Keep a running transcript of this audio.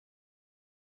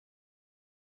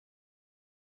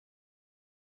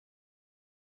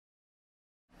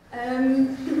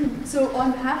So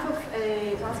on behalf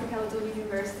of Glasgow Caledonian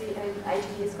University and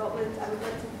IGA Scotland, I would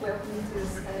like to welcome you to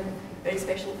this very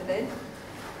special event.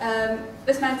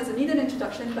 This man doesn't need an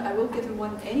introduction, but I will give him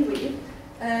one anyway.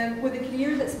 With a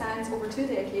career that spans over 2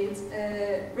 decades,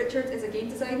 Richard is a game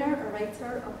designer, a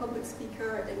writer, a public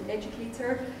speaker, an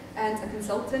educator, and a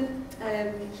consultant.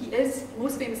 He is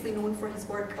most famously known for his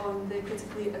work on the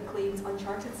critically acclaimed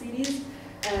Uncharted series,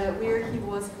 where he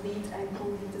was lead and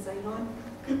co-lead design on.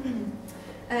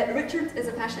 Richard is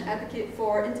a passionate advocate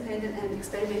for independent and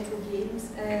experimental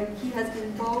games. He has been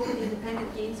involved in the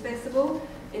Independent Games Festival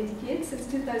in Decade since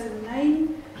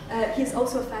 2009. He is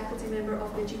also a faculty member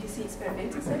of the GDC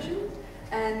Experimental Session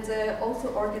and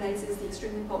also organises the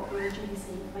extremely popular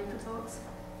GDC Microtalks.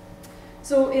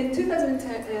 So in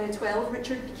 2012,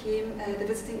 Richard became the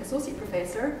visiting associate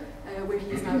professor, where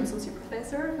he is now associate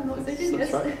professor, if I'm not mistaken,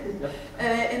 yes, right.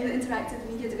 Yep. in the interactive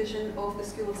media division of the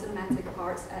School of Cinematic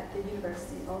Arts at the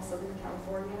University of Southern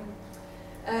California.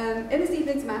 In this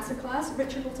evening's masterclass,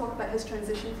 Richard will talk about his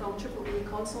transition from AAA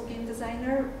console game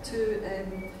designer to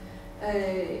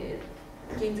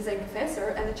game design professor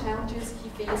and the challenges he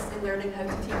faced in learning how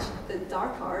to teach the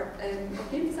dark art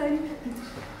of game design.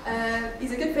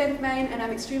 He's a good friend of mine and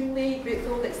I'm extremely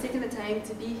grateful that he's taken the time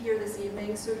to be here this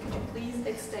evening, so could you please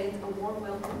extend a warm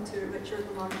welcome to Richard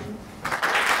Lemarchand.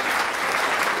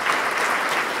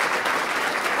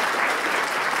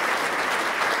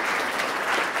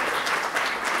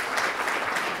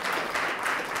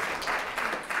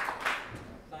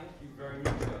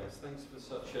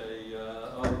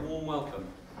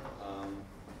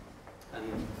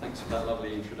 Thanks for that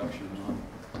lovely introduction.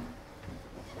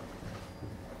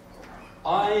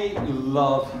 I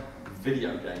love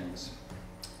video games.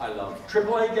 I love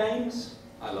AAA games,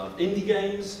 I love indie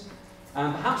games,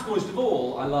 and perhaps most of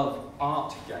all, I love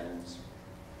art games.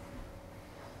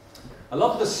 I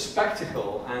love the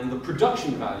spectacle and the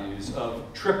production values of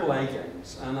AAA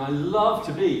games, and I love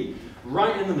to be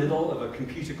right in the middle of a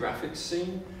computer graphics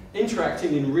scene,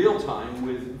 interacting in real time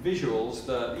with visuals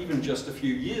that even just a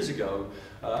few years ago,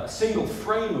 a single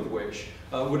frame of which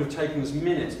would have taken us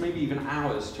minutes, maybe even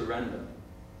hours to render.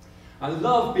 I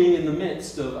love being in the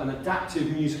midst of an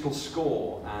adaptive musical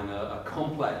score and a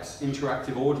complex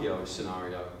interactive audio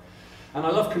scenario. And I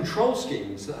love control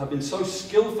schemes that have been so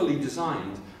skillfully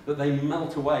designed that they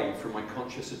melt away from my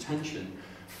conscious attention,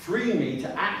 freeing me to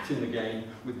act in the game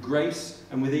with grace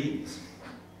and with ease.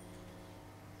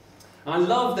 I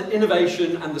love the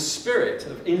innovation and the spirit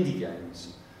of indie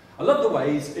games. I love the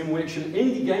ways in which an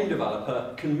indie game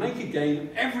developer can make a game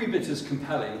every bit as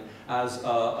compelling as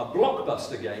a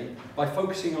blockbuster game by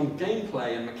focusing on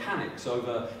gameplay and mechanics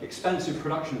over expensive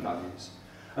production values.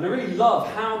 And I really love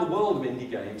how the world of indie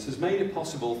games has made it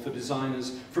possible for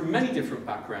designers from many different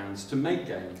backgrounds to make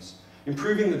games,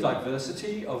 improving the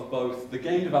diversity of both the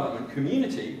game development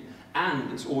community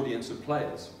and its audience of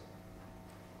players.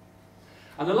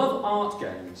 And I love art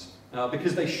games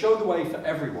because they show the way for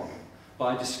everyone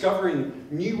by discovering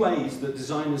new ways that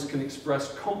designers can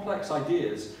express complex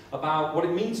ideas about what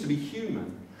it means to be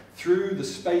human through the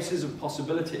spaces of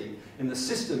possibility in the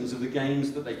systems of the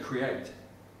games that they create.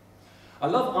 I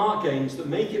love art games that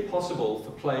make it possible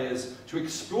for players to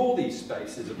explore these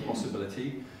spaces of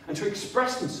possibility and to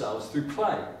express themselves through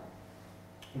play,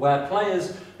 where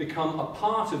players become a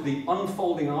part of the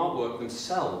unfolding artwork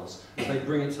themselves as they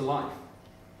bring it to life.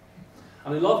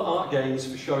 And I love art games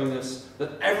for showing us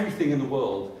that everything in the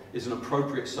world is an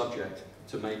appropriate subject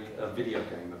to make a video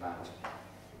game about.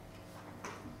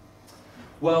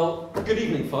 Well, good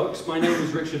evening, folks. My name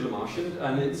is Richard Lemarchand,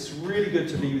 and it's really good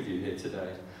to be with you here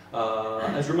today.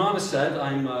 As Romana said,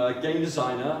 I'm a game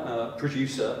designer,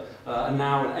 producer, and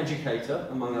now an educator,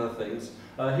 among other things.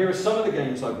 Here are some of the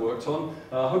games I've worked on.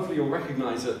 Hopefully you'll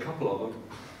recognize a couple of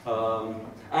them.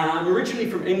 And I'm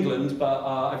originally from England, but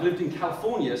I've lived in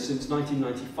California since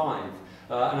 1995.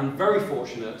 And I'm very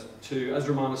fortunate to, as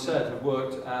Romana said, have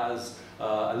worked as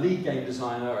a lead game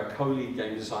designer, a co-lead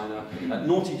game designer at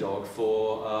Naughty Dog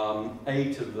for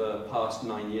 8 of the past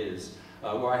 9 years,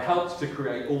 where I helped to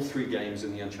create all 3 games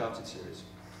in the Uncharted series.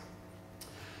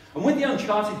 And with the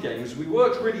Uncharted games, we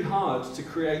worked really hard to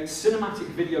create cinematic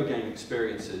video game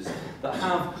experiences that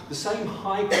have the same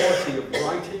high quality of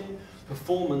writing,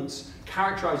 performance,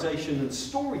 characterization, and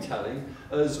storytelling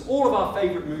as all of our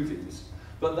favorite movies,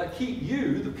 but that keep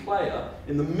you, the player,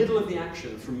 in the middle of the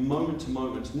action from moment to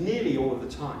moment, nearly all of the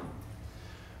time.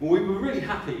 Well, we were really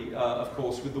happy, of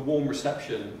course, with the warm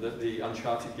reception that the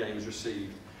Uncharted games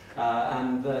received.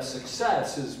 And their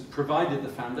success has provided the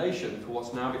foundation for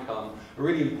what's now become a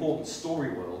really important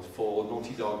story world for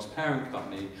Naughty Dog's parent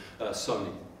company,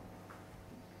 Sony.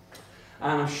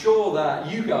 And I'm sure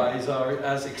that you guys are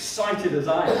as excited as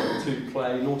I am to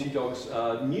play Naughty Dog's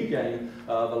new game,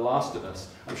 The Last of Us.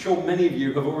 I'm sure many of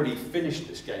you have already finished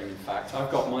this game, in fact. I've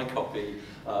got my copy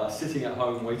sitting at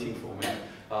home waiting for me.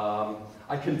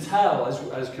 I can tell,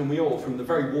 as can we all, from the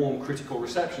very warm critical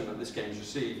reception that this game's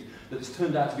received, that it's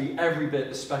turned out to be every bit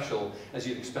as special as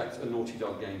you'd expect a Naughty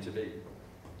Dog game to be.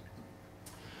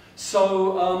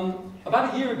 So,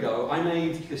 about a year ago, I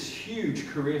made this huge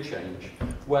career change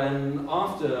when,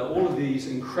 after all of these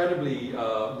incredibly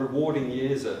rewarding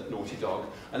years at Naughty Dog,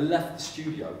 I left the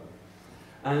studio.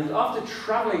 And after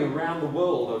traveling around the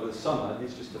world over the summer,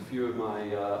 here's just a few of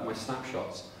my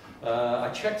snapshots, I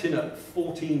checked in at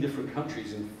 14 different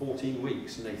countries in 14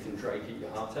 weeks. Nathan Drake, eat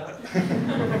your heart out.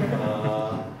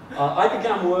 I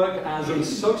began work as an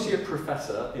associate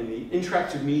professor in the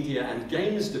Interactive Media and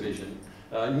Games division,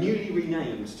 newly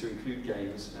renamed to include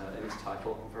games in its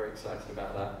title. I'm very excited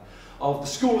about that. Of the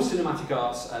School of Cinematic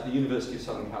Arts at the University of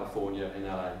Southern California in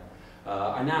LA.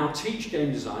 I now teach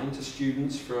game design to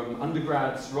students from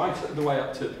undergrads right the way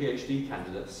up to PhD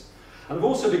candidates. And I've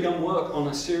also begun work on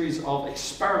a series of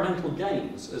experimental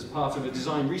games as part of a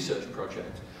design research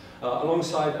project,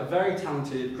 alongside a very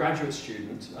talented graduate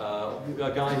student,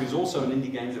 a guy who's also an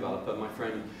indie game developer, my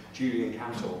friend Julian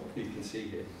Cantor, who you can see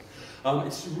here.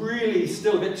 It's really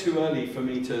still a bit too early for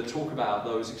me to talk about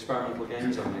those experimental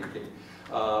games I'm making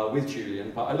with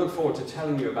Julian, but I look forward to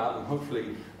telling you about them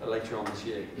hopefully later on this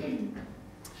year.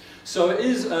 So it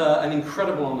is an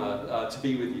incredible honour to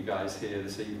be with you guys here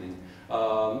this evening.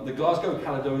 The Glasgow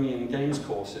Caledonian Games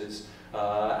courses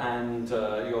and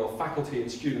your faculty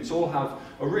and students all have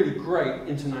a really great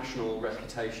international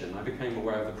reputation. I became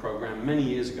aware of the programme many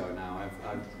years ago now.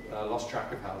 I've lost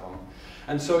track of how long.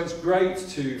 And so it's great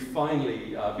to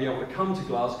finally be able to come to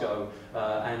Glasgow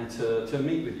and to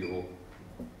meet with you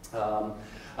all.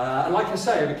 And like I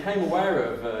say, I became aware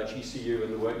of GCU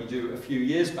and the work you do a few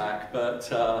years back,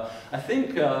 but I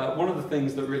think one of the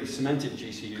things that really cemented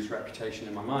GCU's reputation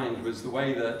in my mind was the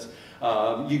way that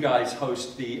you guys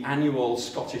host the annual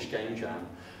Scottish Game Jam.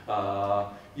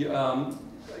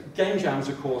 Game jams,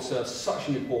 of course, are such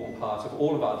an important part of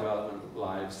all of our development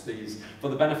lives. These, for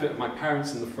the benefit of my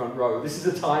parents in the front row, this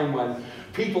is a time when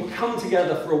people come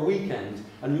together for a weekend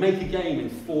and make a game in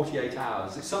 48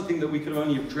 hours. It's something that we could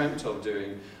only have dreamt of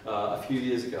doing a few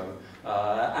years ago.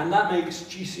 And that makes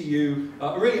GCU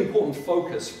a really important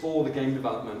focus for the game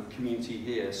development community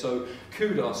here. So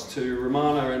kudos to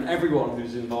Romana and everyone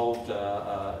who's involved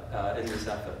in this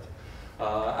effort.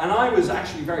 And I was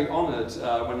actually very honoured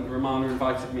when Romana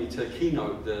invited me to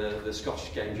keynote the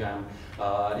Scottish Game Jam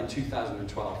in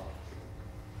 2012.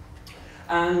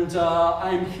 And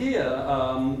I'm here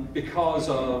because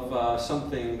of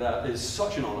something that is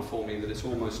such an honour for me that it's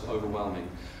almost overwhelming.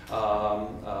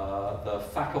 The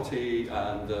faculty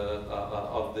and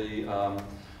of the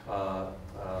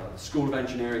School of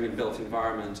Engineering and Built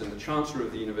Environment and the Chancellor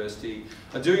of the University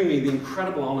are doing me the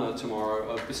incredible honour tomorrow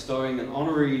of bestowing an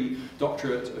honorary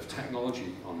doctorate of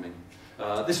technology on me.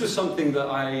 This was something that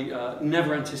I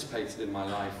never anticipated in my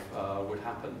life would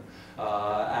happen.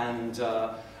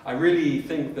 I really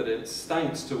think that it's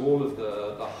thanks to all of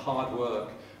the hard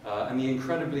work and the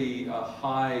incredibly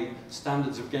high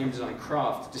standards of game design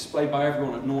craft displayed by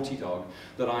everyone at Naughty Dog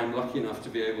that I'm lucky enough to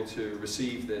be able to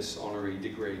receive this honorary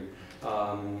degree.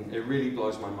 It really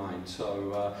blows my mind.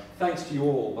 So thanks to you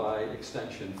all by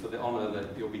extension for the honour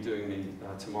that you'll be doing me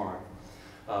tomorrow.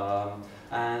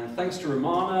 And thanks to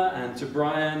Romana and to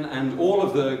Brian and all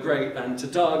of the great, and to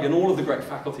Doug and all of the great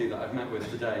faculty that I've met with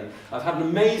today. I've had an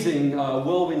amazing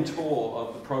whirlwind tour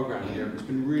of the programme here. It's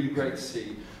been really great to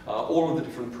see all of the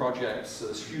different projects,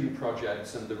 the student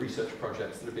projects and the research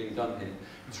projects that are being done here.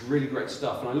 It's really great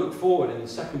stuff, and I look forward in the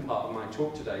second part of my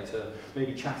talk today to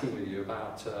maybe chatting with you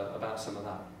about some of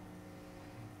that.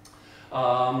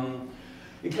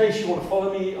 In case you want to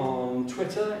follow me on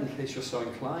Twitter, in case you're so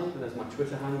inclined, there's my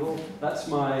Twitter handle. That's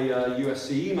my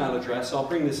USC email address. I'll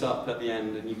bring this up at the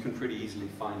end and you can pretty easily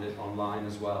find it online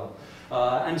as well.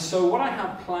 And so what I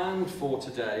have planned for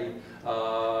today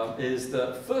is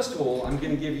that, first of all, I'm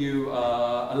going to give you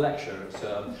a lecture. It's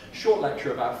a short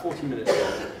lecture, about 40 minutes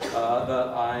long, that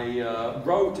I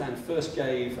wrote and first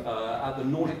gave at the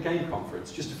Nordic Game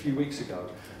Conference just a few weeks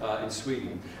ago in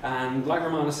Sweden. And like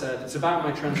Romana said, it's about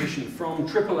my transition from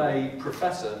AAA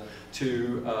professor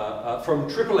to, from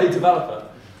AAA developer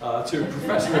to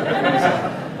professor of game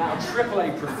design. Now,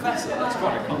 AAA professor, that's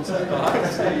quite a concept. I'll have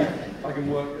to see if I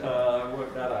can work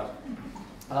that out.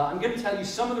 I'm going to tell you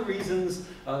some of the reasons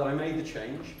that I made the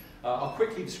change. I'll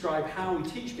quickly describe how we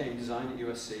teach game design at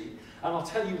USC, and I'll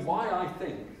tell you why I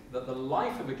think that the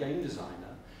life of a game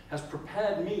designer has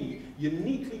prepared me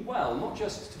uniquely well, not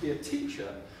just to be a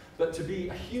teacher, but to be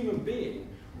a human being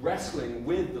wrestling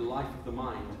with the life of the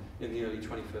mind in the early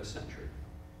 21st century.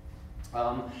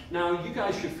 Now, you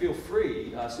guys should feel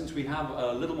free, since we have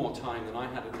a little more time than I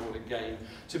had at Nordic Game,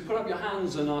 to put up your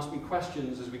hands and ask me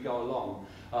questions as we go along.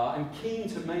 I'm keen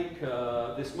to make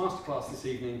this masterclass this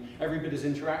evening every bit as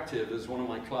interactive as one of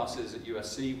my classes at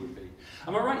USC would be.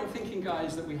 Am I right in thinking,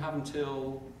 guys, that we have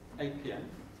until 8 p.m?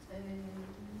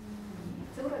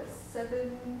 Till about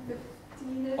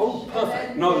 7:15ish. Oh,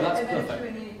 perfect. No, that's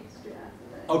perfect. Q&A.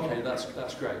 Okay,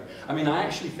 that's great. I mean, I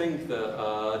actually think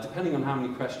that depending on how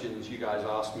many questions you guys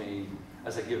ask me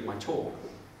as I give my talk,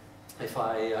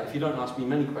 if you don't ask me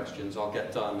many questions, I'll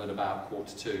get done at about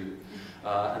 1:45.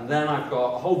 And then I've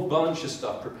got a whole bunch of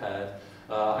stuff prepared.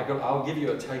 I'll give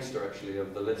you a taster, actually,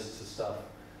 of the lists of stuff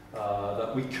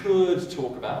that we could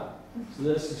talk about. So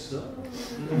there's some stuff.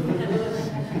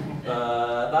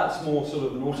 That's more sort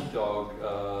of naughty dog.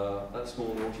 That's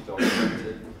more naughty dog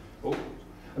related. Oh.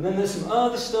 And then there's some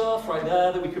other stuff right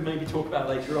there that we could maybe talk about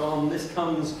later on. This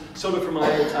comes sort of from my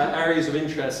areas of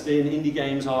interest in indie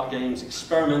games, art games,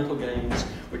 experimental games,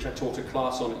 which I taught a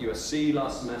class on at USC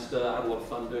last semester. I had a lot of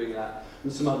fun doing that,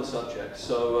 and some other subjects.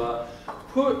 So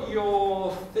put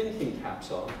your thinking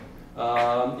caps on.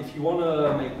 If you want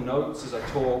to make notes as I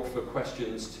talk for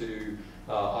questions to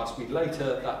ask me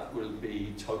later, that will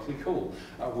be totally cool.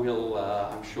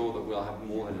 I'm sure that we'll have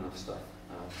more than enough stuff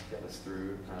to get us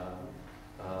through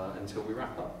until we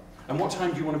wrap up. And what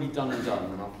time do you want to be done and done?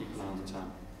 And I'll keep an eye on the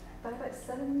time. By about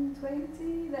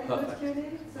 7:20, then Perfect. Q&A.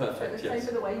 So Perfect, yes. time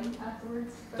for the wine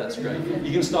afterwards. That's great.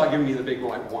 You can start giving me the big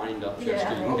white wind up gesture.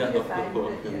 Yeah, You can get I'll off the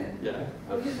book. And, yeah.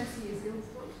 I'll use my CSO.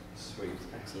 Sweet,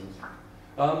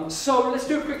 excellent. So let's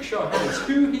do a quick show of hands.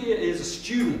 Who here is a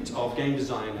student of game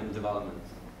design and development?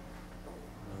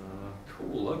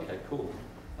 Cool, okay, cool.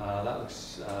 That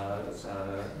looks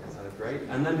great.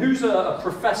 And then who's a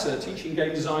professor teaching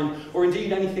game design, or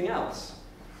indeed anything else?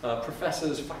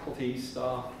 Professors, faculty,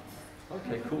 staff?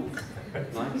 Okay, cool.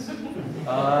 Nice.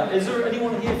 Is there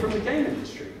anyone here from the game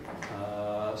industry?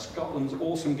 Scotland's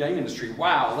awesome game industry.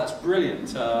 Wow, that's brilliant.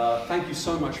 Thank you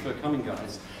so much for coming,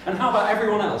 guys. And how about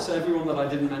everyone else, everyone that I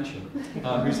didn't mention,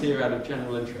 who's here out of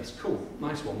general interest? Cool,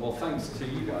 nice one. Well, thanks to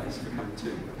you guys for coming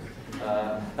too.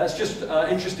 That's just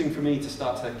interesting for me to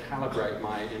start to calibrate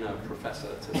my inner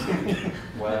professor to see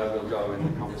where we'll go in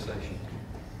the conversation.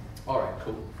 All right,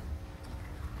 cool.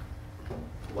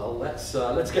 Well, let's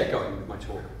get going with my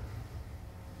talk.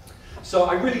 So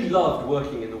I really loved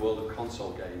working in the world of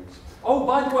console games. Oh,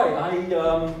 by the way,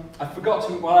 I forgot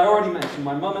to, well, I already mentioned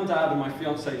my mum and dad and my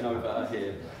fiancée Nova are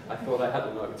here. I thought I had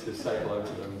a note to say hello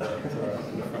to them, but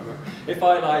if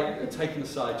I take them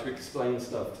aside to explain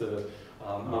stuff to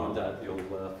Mum and Dad, you'll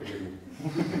forgive me.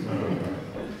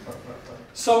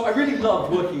 So I really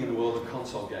loved working in the world of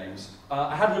console games.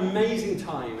 I had an amazing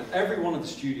time at every one of the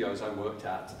studios I worked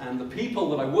at, and the people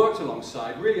that I worked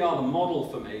alongside really are the model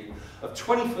for me of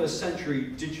 21st century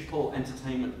digital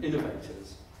entertainment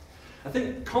innovators. I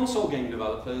think console game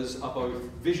developers are both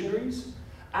visionaries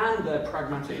and they're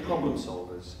pragmatic problem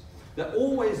solvers. They're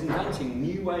always inventing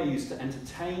new ways to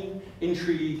entertain,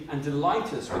 intrigue, and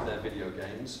delight us with their video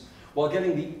games, while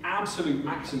getting the absolute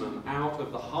maximum out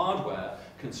of the hardware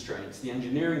constraints, the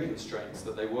engineering constraints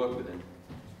that they work within.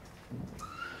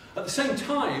 At the same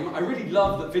time, I really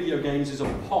love that video games is a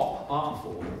pop art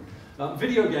form.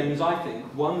 Video games, I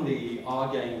think, won the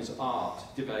Are Games Art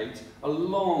debate a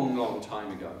long, long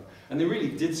time ago, and they really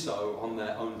did so on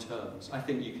their own terms. I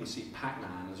think you can see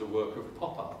Pac-Man as a work of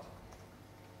pop art.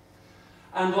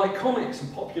 And like comics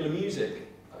and popular music,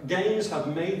 games have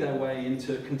made their way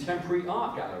into contemporary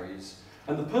art galleries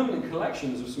and the permanent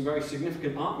collections of some very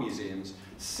significant art museums,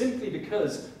 simply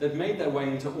because they've made their way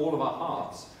into all of our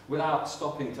hearts without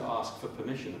stopping to ask for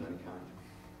permission of any kind.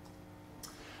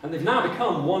 And they've now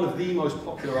become one of the most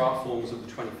popular art forms of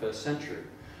the 21st century.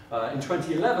 In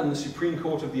 2011, the Supreme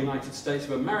Court of the United States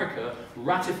of America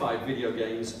ratified video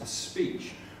games as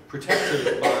speech,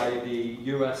 protected by the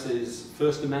US's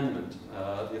First Amendment,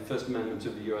 the First Amendment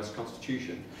of the US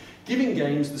Constitution, giving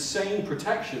games the same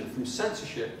protection from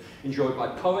censorship enjoyed by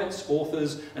poets,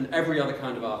 authors, and every other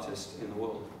kind of artist in the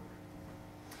world.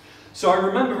 So I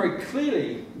remember very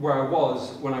clearly where I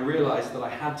was when I realized that I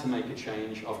had to make a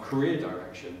change of career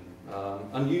direction,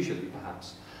 unusually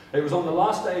perhaps. It was on the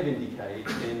last day of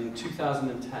Indiecade in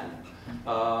 2010.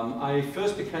 I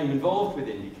first became involved with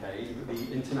Indiecade,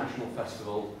 the International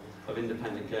Festival of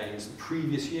Independent Games, the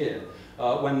previous year,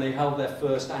 when they held their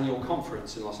first annual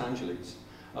conference in Los Angeles.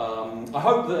 I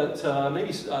hope that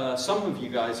maybe some of you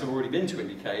guys have already been to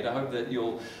Indiecade. I hope that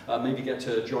you'll maybe get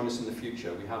to join us in the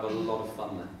future. We have a lot of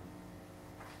fun there.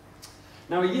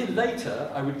 Now, a year later,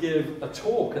 I would give a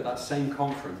talk at that same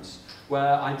conference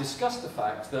where I discussed the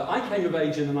fact that I came of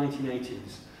age in the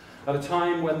 1980s at a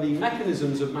time when the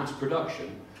mechanisms of mass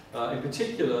production, in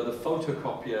particular the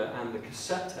photocopier and the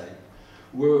cassette tape,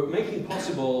 were making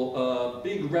possible a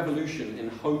big revolution in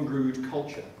homebrewed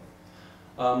culture.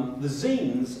 The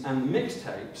zines and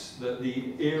mixtapes that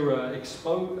the era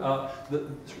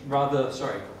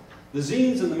the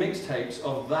zines and the mixtapes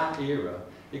of that era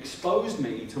exposed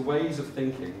me to ways of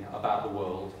thinking about the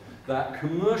world that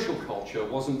commercial culture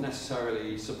wasn't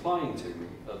necessarily supplying to me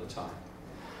at the time.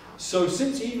 So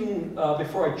since even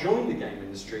before I joined the game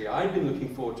industry, I'd been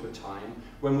looking forward to a time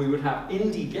when we would have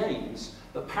indie games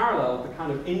that paralleled the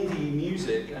kind of indie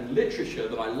music and literature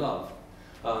that I loved.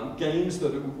 Games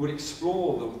that would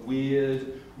explore the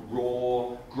weird,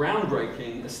 raw,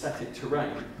 groundbreaking aesthetic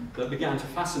terrain that began to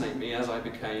fascinate me as I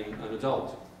became an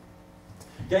adult.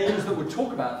 Games that would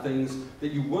talk about things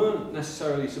that you weren't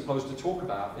necessarily supposed to talk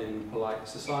about in polite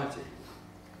society.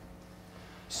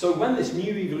 So when this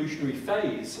new evolutionary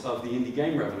phase of the indie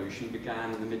game revolution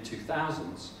began in the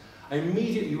mid-2000s, I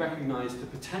immediately recognized the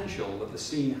potential that the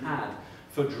scene had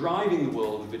for driving the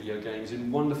world of video games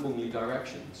in wonderful new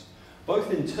directions,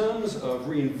 both in terms of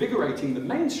reinvigorating the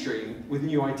mainstream with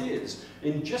new ideas,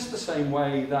 in just the same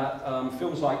way that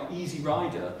films like Easy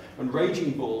Rider and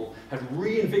Raging Bull had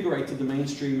reinvigorated the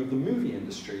mainstream of the movie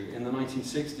industry in the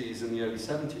 1960s and the early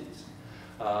 70s.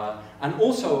 And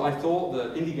also, I thought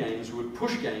that indie games would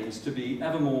push games to be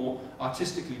ever more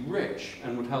artistically rich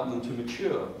and would help them to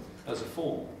mature as a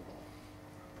form.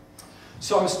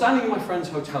 So I was standing in my friend's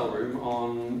hotel room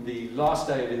on the last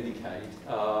day of Indiecade.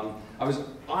 I was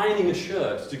ironing a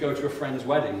shirt to go to a friend's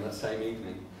wedding that same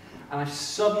evening. And I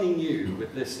suddenly knew,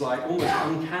 with this like almost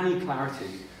uncanny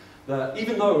clarity, that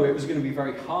even though it was going to be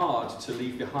very hard to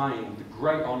leave behind the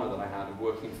great honor that I had of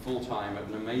working full-time at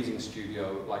an amazing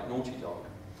studio like Naughty Dog,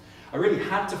 I really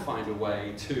had to find a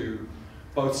way to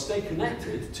both stay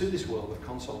connected to this world of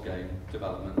console game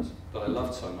development that I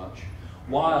loved so much,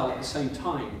 while at the same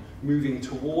time moving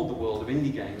toward the world of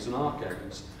indie games and art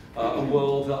games, a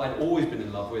world that I'd always been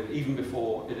in love with, even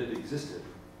before it had existed.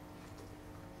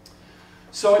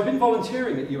 So I've been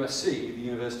volunteering at USC, the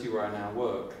university where I now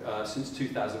work, since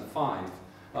 2005,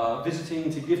 visiting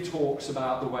to give talks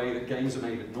about the way that games are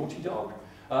made at Naughty Dog,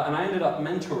 and I ended up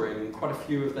mentoring quite a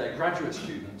few of their graduate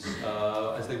students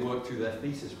as they worked through their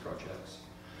thesis projects.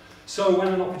 So when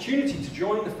an opportunity to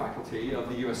join the faculty of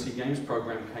the USC Games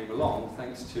program came along,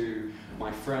 thanks to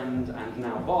my friend and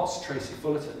now boss, Tracy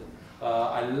Fullerton,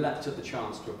 I leapt at the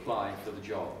chance to apply for the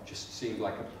job. It just seemed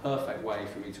like a perfect way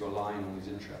for me to align all these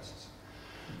interests.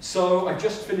 So I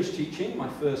just finished teaching my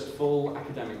first full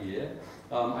academic year.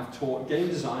 I've taught game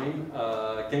design,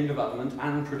 game development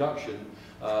and production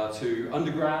to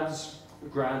undergrads,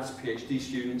 grads, PhD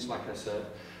students, like I said,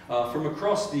 from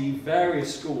across the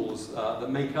various schools that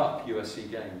make up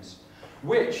USC Games,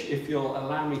 which, if you'll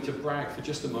allow me to brag for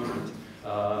just a moment,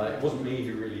 it wasn't me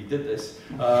who really did this.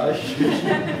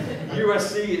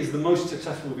 USC is the most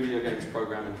successful video games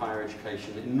program in higher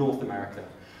education in North America.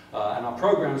 And our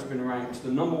program's been ranked the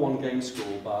 #1 game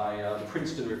school by the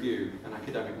Princeton Review, an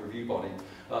academic review body,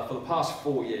 for the past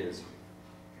 4 years.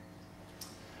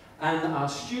 And our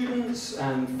students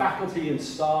and faculty and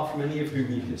staff, many of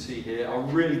whom you can see here, are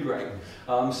really great.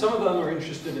 Some of them are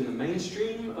interested in the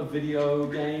mainstream of video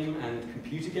game and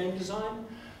computer game design.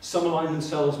 Some align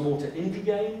themselves more to indie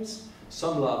games.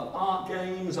 Some love art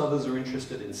games. Others are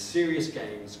interested in serious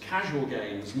games, casual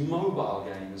games, mobile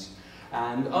games,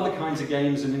 and other kinds of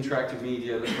games and interactive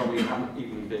media that probably haven't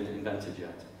even been invented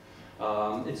yet.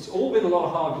 It's all been a lot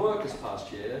of hard work this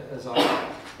past year as I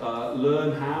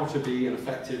learn how to be an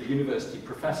effective university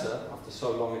professor after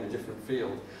so long in a different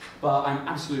field. But I'm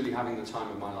absolutely having the time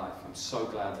of my life. I'm so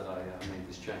glad that I made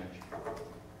this change.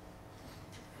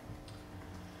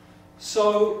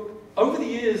 So, over the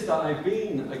years that I've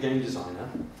been a game designer,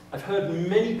 I've heard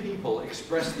many people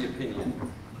express the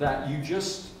opinion that you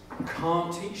just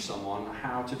can't teach someone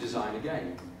how to design a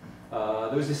game.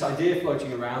 There was this idea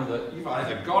floating around that you've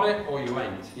either got it or you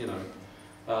ain't, you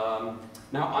know.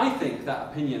 Now, I think that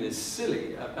opinion is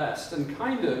silly at best and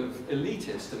kind of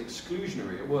elitist and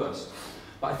exclusionary at worst.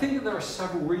 But I think that there are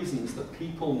several reasons that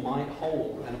people might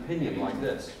hold an opinion like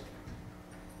this.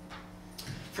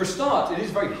 For a start, it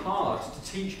is very hard to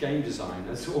teach game design,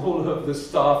 as all of the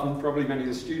staff and probably many of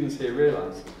the students here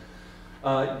realise.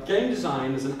 Game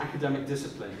design as an academic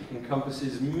discipline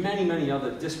encompasses many, many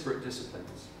other disparate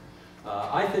disciplines.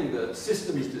 I think that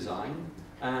systems design,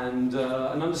 and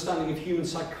an understanding of human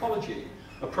psychology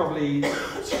are probably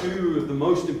two of the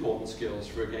most important skills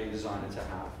for a game designer to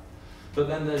have. But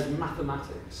then there's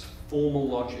mathematics, formal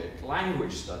logic,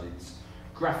 language studies,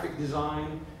 graphic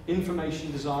design,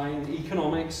 information design,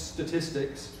 economics,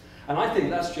 statistics, and I think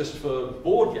that's just for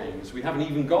board games. We haven't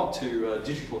even got to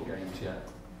digital games yet.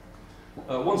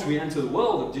 Once we enter the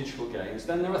world of digital games,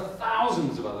 then there are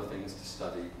thousands of other things to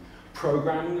study.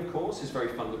 Programming, of course, is very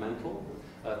fundamental.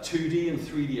 2D and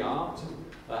 3D art,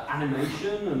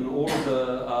 animation and all of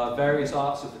the various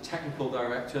arts of the technical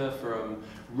director, from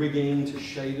rigging to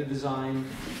shader design.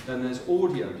 Then there's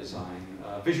audio design,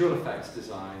 visual effects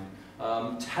design,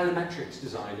 telemetrics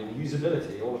design and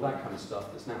usability, all of that kind of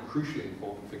stuff that's now crucially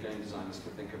important for game designers to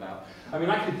think about. I mean,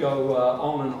 I could go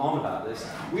on and on about this.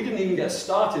 We didn't even get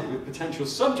started with potential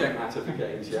subject matter for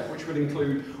games yet, which would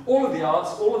include all of the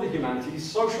arts, all of the humanities,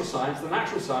 social science, the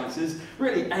natural sciences,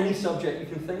 really any subject you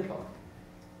can think of.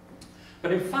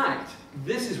 But in fact,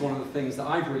 this is one of the things that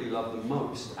I've really loved the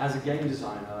most as a game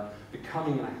designer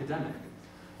becoming an academic.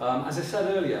 As I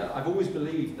said earlier, I've always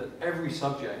believed that every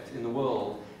subject in the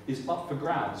world is up for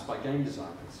grabs by game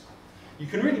designers. You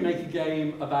can really make a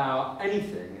game about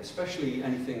anything, especially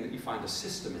anything that you find a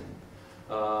system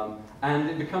in. And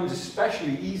it becomes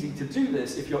especially easy to do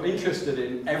this if you're interested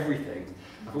in everything.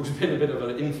 I've always been a bit of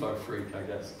an info freak, I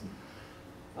guess.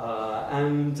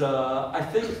 I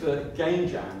think that game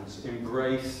jams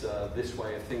embrace this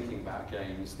way of thinking about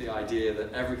games, the idea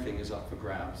that everything is up for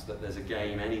grabs, that there's a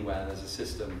game anywhere, there's a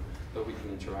system that we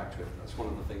can interact with. That's one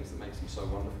of the things that makes them so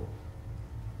wonderful.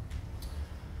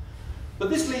 But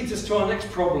this leads us to our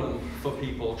next problem for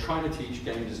people trying to teach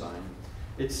game design.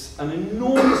 It's an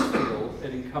enormous field.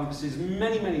 It encompasses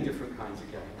many, many different kinds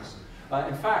of games.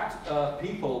 In fact,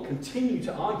 people continue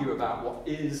to argue about what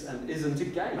is and isn't a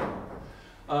game.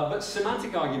 But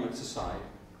semantic arguments aside,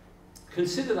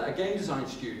 consider that a game design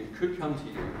student could come to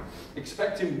you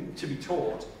expecting to be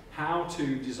taught how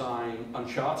to design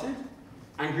Uncharted,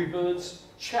 Angry Birds,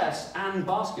 chess, and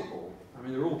basketball. I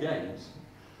mean, they're all games.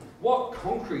 What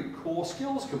concrete core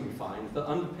skills can we find that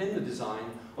underpin the design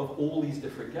of all these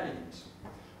different games?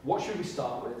 What should we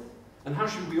start with? And how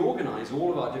should we organize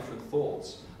all of our different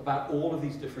thoughts about all of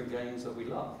these different games that we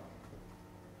love?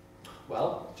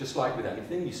 Well, just like with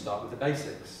anything, you start with the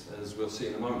basics, as we'll see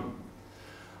in a moment.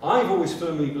 I've always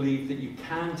firmly believed that you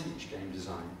can teach game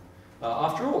design.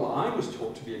 After all, I was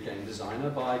taught to be a game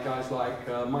designer by guys like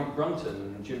Mike Brunton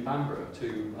and Jim Bamborough,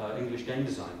 two English game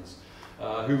designers,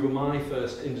 who were my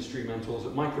first industry mentors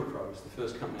at Microprose, the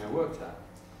first company I worked at.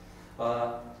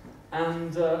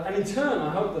 And in turn,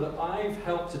 I hope that I've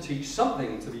helped to teach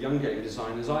something to the young game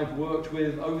designers I've worked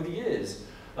with over the years,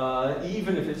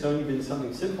 even if it's only been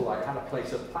something simple like how to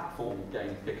place a platform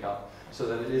game pickup so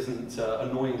that it isn't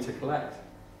annoying to collect.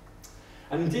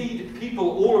 And indeed, people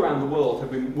all around the world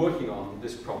have been working on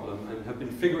this problem and have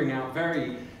been figuring out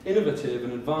very innovative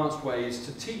and advanced ways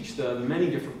to teach the many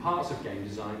different parts of game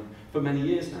design for many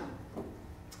years now.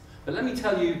 But let me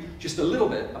tell you just a little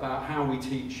bit about how we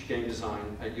teach game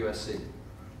design at USC.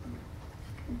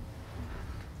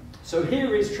 So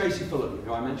here is Tracy Fullerton,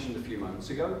 who I mentioned a few moments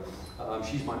ago.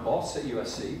 She's my boss at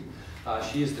USC.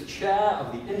 She is the chair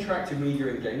of the Interactive Media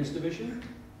and Games Division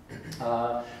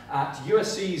at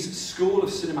USC's School of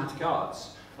Cinematic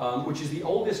Arts, which is the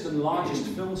oldest and largest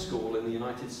film school in the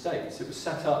United States. It was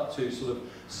set up to sort of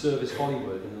service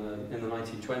Hollywood in the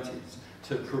 1920s,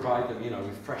 to provide them,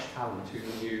 with fresh talent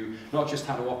who knew not just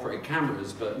how to operate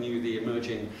cameras, but knew the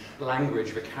emerging language,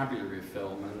 vocabulary of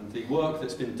film. And the work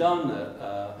that's been done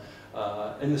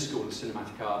in the School of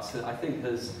Cinematic Arts, I think,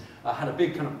 has had a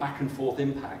big kind of back and forth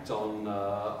impact on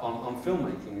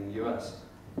filmmaking in the US.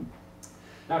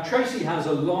 Now, Tracy has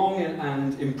a long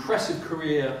and impressive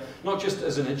career, not just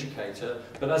as an educator,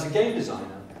 but as a game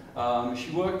designer.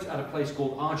 She worked at a place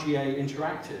called RGA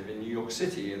Interactive in New York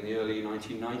City in the early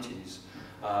 1990s,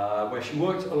 where she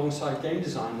worked alongside game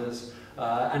designers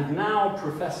and now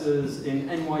professors in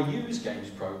NYU's games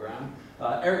program,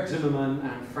 Eric Zimmerman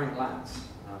and Frank Lantz.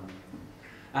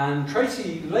 And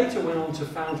Tracy later went on to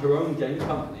found her own game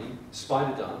company,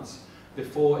 Spider Dance,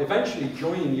 before eventually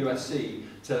joining USC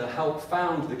to help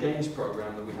found the games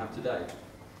program that we have today.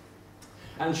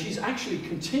 And she's actually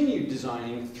continued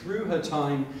designing through her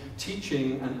time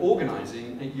teaching and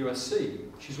organizing at USC.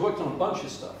 She's worked on a bunch of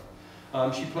stuff.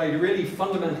 She played a really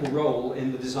fundamental role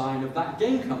in the design of that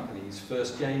game company's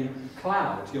first game,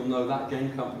 Cloud. You'll know that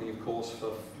game company, of course,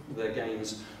 for their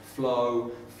games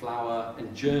Flow, Flower,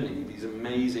 and Journey, these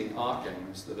amazing art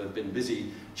games that have been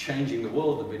busy changing the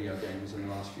world of video games in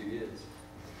the last few years.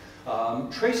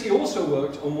 Tracy also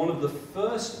worked on one of the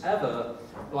first ever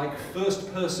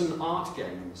first-person art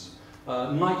games,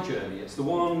 Night Journey. It's the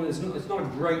one. It's not a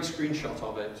great screenshot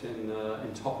of it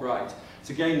in top right. It's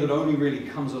a game that only really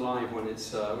comes alive when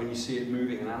you see it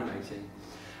moving and animating.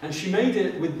 And she made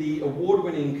it with the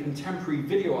award-winning contemporary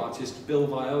video artist Bill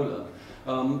Viola.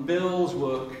 Bill's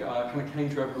work kind of came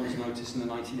to everyone's notice in the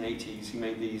 1980s. He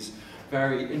made these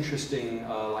very interesting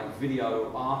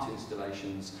video art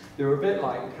installations. They were a bit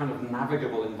like kind of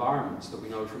navigable environments that we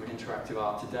know from interactive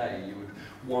art today. You would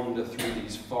wander through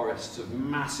these forests of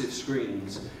massive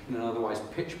screens in an otherwise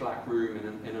pitch black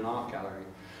room in an art gallery.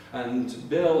 And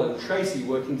Bill and Tracy,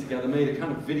 working together, made a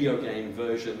kind of video game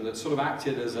version that sort of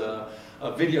acted as a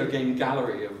video game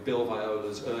gallery of Bill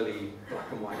Viola's early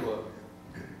black and white work.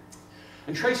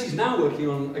 And Tracy's now working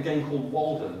on a game called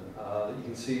Walden, that you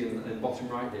can see in the bottom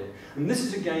right here. And this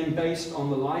is a game based on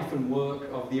the life and work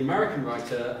of the American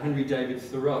writer Henry David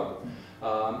Thoreau.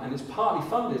 And it's partly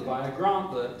funded by a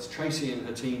grant that Tracy and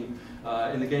her team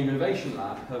in the Game Innovation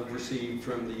Lab have received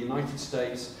from the United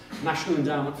States National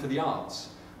Endowment for the Arts,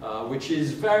 which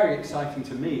is very exciting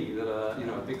to me that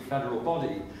a big federal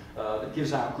body that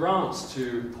gives out grants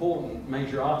to important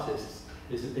major artists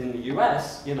in the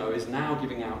US, is now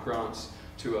giving out grants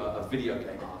to a video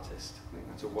game artist. I think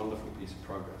that's a wonderful piece of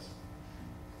progress.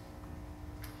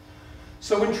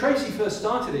 So when Tracy first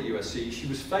started at USC, she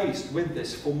was faced with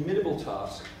this formidable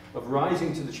task of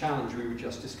rising to the challenge we were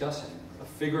just discussing, of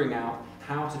figuring out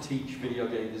how to teach video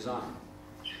game design.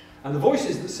 And the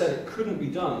voices that said it couldn't be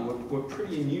done were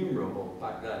pretty innumerable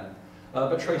back then,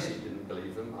 but Tracy didn't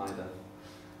believe them either.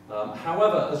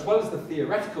 However, as well as the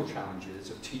theoretical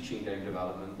challenges of teaching game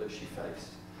development that she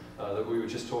faced, that we were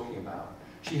just talking about,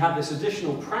 she had this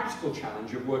additional practical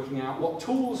challenge of working out what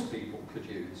tools people could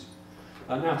use.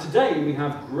 Now today we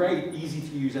have great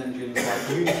easy-to-use engines like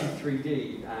Unity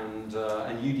 3D and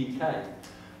UDK,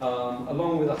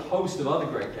 along with a host of other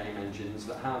great game engines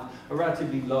that have a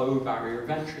relatively low barrier of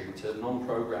entry to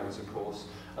non-programmers, of course,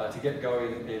 to get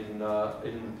going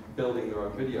in building their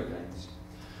own video games.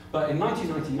 But in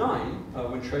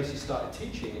 1999, when Tracy started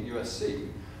teaching at USC,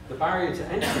 the barrier to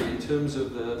entry in terms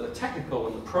of the technical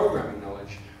and the programming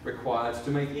knowledge required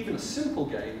to make even a simple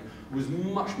game was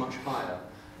much, much higher.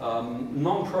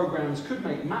 Non-programmers could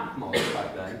make map models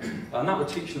back then, and that would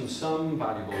teach them some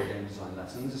valuable game design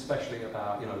lessons, especially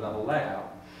about level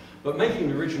layout. But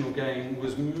making an original game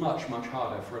was much, much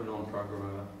harder for a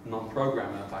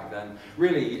non-programmer back then.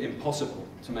 Really impossible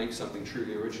to make something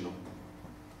truly original.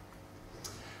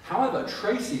 However,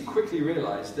 Tracy quickly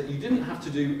realized that you didn't have to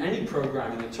do any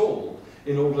programming at all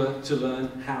in order to learn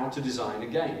how to design a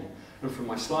game. And from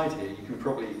my slide here, you can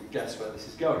probably guess where this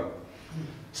is going.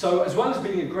 So, as well as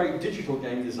being a great digital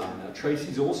game designer,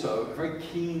 Tracy's also a very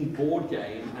keen board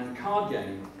game and card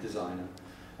game designer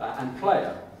and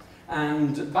player.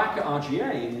 And back at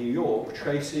RGA in New York,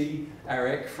 Tracy,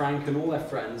 Eric, Frank, and all their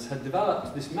friends had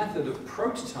developed this method of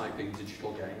prototyping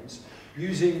digital games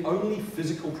using only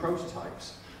physical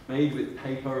prototypes, made with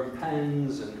paper and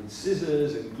pens and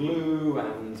scissors and glue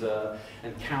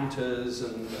and counters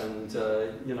and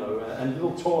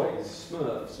little toys,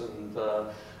 Smurfs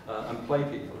and play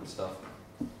people and stuff,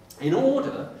 in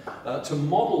order to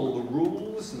model the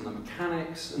rules and the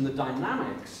mechanics and the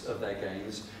dynamics of their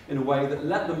games in a way that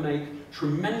let them make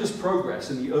tremendous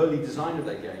progress in the early design of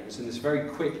their games in this very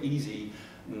quick, easy,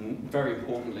 and very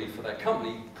importantly for their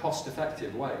company,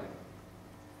 cost-effective way.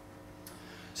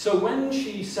 So when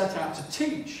she set out to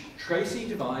teach, Tracy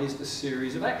devised a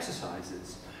series of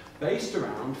exercises based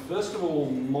around, first of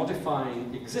all,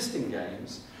 modifying existing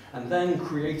games and then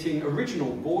creating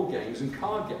original board games and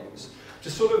card games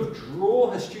to sort of draw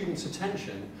her students'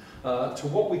 attention to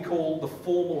what we call the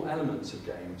formal elements of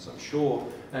games. I'm sure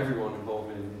everyone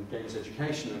involved in games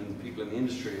education and people in the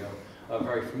industry are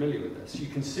very familiar with this. You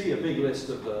can see a big list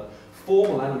of the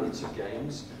formal elements of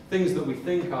games, things that we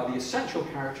think are the essential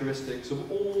characteristics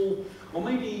of all, or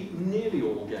maybe nearly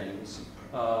all games,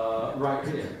 right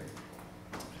here.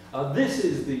 This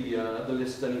is the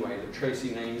list anyway that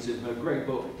Tracy names in her great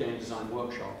book, Game Design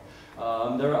Workshop.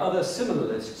 There are other similar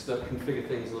lists that configure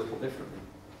things a little differently.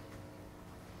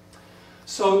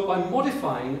 So by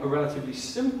modifying a relatively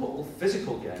simple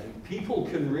physical game, people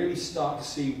can really start to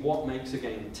see what makes a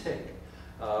game tick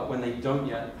when they don't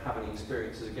yet have any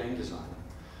experience as a game designer.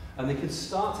 And they can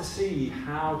start to see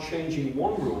how changing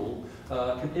one rule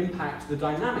can impact the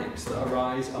dynamics that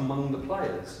arise among the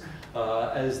players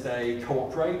as they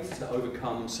cooperate to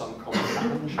overcome some common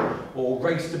challenge or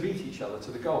race to beat each other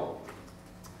to the goal.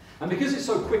 And because it's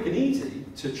so quick and easy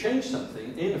to change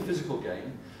something in a physical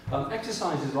game,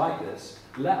 Exercises like this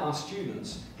let our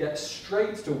students get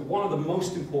straight to one of the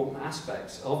most important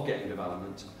aspects of game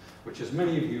development, which, as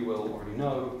many of you will already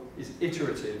know, is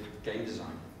iterative game design.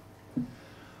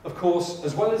 Of course,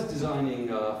 as well as designing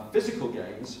physical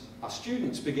games, our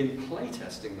students begin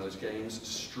playtesting those games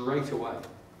straight away.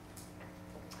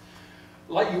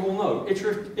 Like you all know,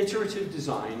 iterative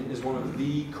design is one of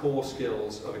the core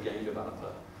skills of a game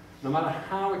developer. No matter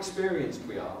how experienced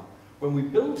we are, when we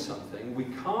build something, we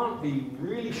can't be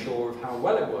really sure of how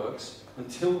well it works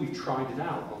until we've tried it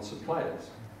out on some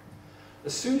players.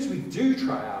 As soon as we do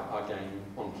try out our game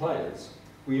on players,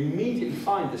 we immediately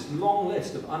find this long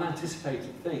list of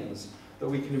unanticipated things that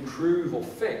we can improve or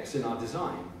fix in our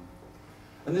design.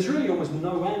 And there's really almost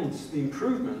no end to the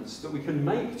improvements that we can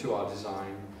make to our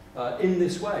design in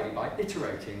this way, by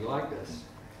iterating like this.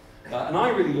 And I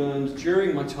really learned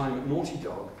during my time at Naughty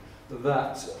Dog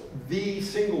that the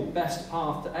single best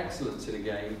path to excellence in a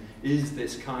game is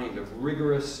this kind of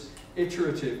rigorous,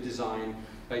 iterative design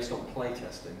based on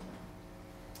playtesting.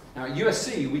 Now at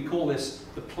USC, we call this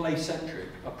the play-centric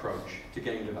approach to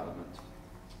game development.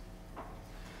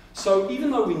 So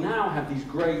even though we now have these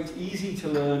great,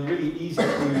 easy-to-learn, really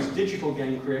easy-to-use digital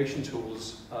game creation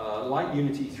tools like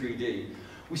Unity 3D,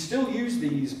 we still use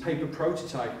these paper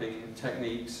prototyping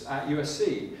techniques at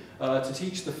USC to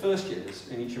teach the first years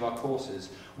in each of our courses,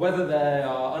 whether they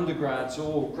are undergrads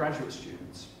or graduate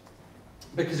students,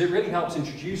 because it really helps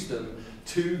introduce them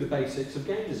to the basics of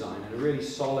game design in a really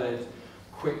solid,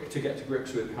 quick to get to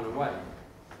grips with kind of way.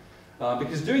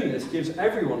 Because doing this gives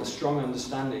everyone a strong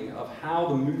understanding of how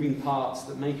the moving parts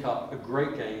that make up a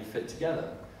great game fit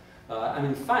together. And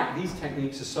in fact, these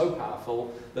techniques are so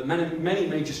powerful that many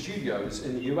major studios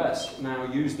in the US now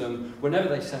use them whenever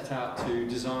they set out to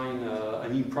design a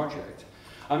new project.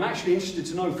 I'm actually interested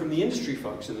to know from the industry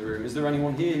folks in the room, is there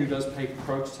anyone here who does paper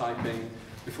prototyping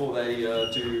before they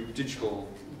do digital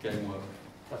game work?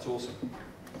 That's awesome.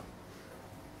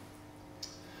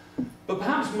 But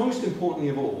perhaps most importantly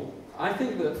of all, I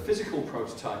think that physical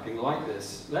prototyping like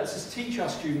this lets us teach our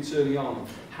students early on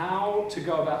how to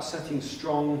go about setting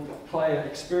strong player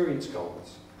experience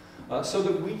goals, so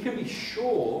that we can be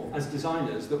sure as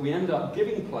designers that we end up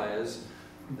giving players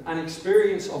an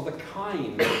experience of the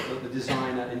kind that the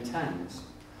designer intends.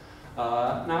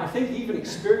 Now I think even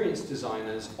experienced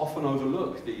designers often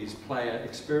overlook these player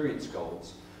experience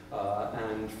goals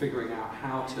and figuring out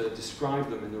how to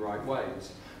describe them in the right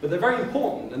ways. But they're very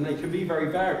important and they can be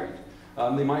very varied.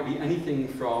 They might be anything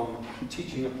from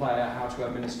teaching a player how to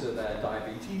administer their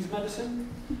diabetes medicine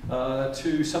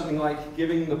to something like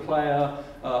giving the player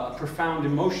a profound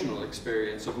emotional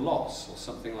experience of loss or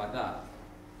something like that.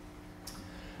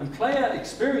 And player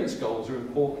experience goals are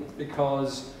important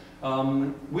because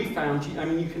we found,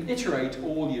 you can iterate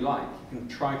all you like. You can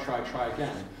try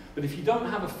again. But if you don't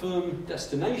have a firm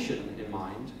destination in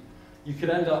mind, you could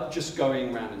end up just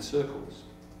going round in circles.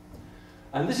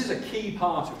 And this is a key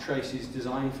part of Tracy's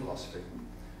design philosophy.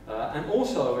 And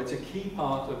also, it's a key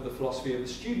part of the philosophy of the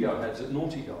studio heads at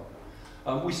Naughty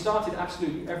Dog. We started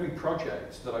absolutely every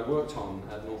project that I worked on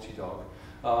at Naughty Dog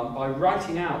by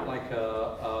writing out like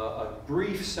a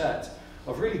brief set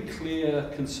of really clear,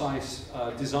 concise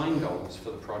design goals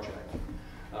for the project.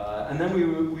 And then we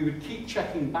would keep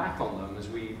checking back on them as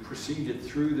we proceeded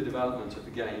through the development of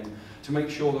the game to make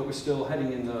sure that we're still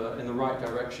heading in the right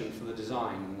direction for the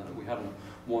design and that we hadn't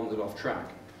wandered off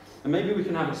track. And maybe we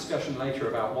can have a discussion later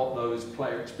about what those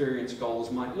player experience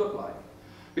goals might look like.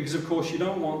 Because of course you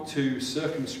don't want to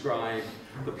circumscribe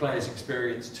the player's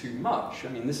experience too much. I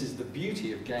mean, this is the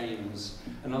beauty of games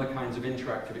and other kinds of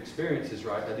interactive experiences,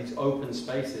 right? They're these open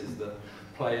spaces that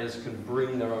players can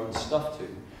bring their own stuff to.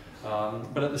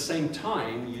 But at the same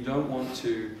time, you don't want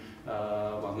to,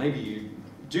 well, maybe you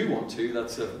do want to,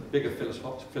 that's a bigger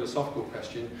philosophical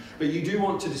question, but you do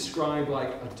want to describe like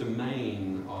a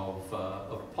domain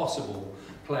of possible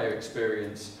player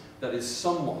experience that is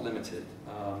somewhat limited.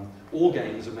 All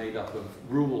games are made up of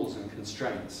rules and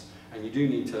constraints, and you do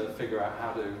need to figure out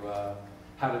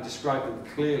how to describe them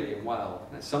clearly and well.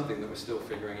 And it's something that we're still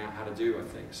figuring out how to do, I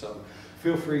think. So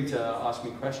feel free to ask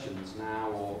me questions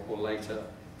now or later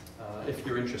if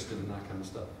you're interested in that kind of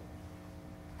stuff.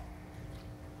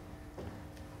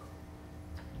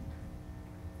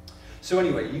 So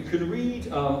anyway, you can read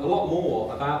a lot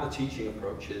more about the teaching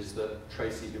approaches that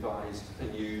Tracy devised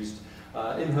and used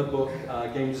in her book,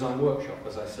 Game Design Workshop,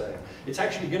 as I say. It's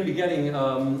actually going to be getting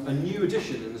a new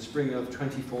edition in the spring of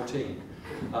 2014.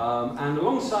 And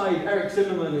alongside Eric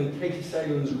Zimmerman and Katie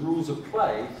Salen's Rules of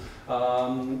Play,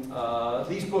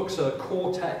 these books are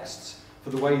core texts for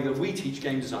the way that we teach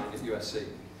game design at USC.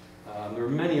 There are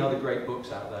many other great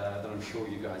books out there that I'm sure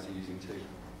you guys are using too.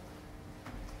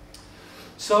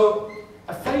 So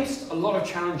I faced a lot of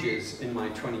challenges in my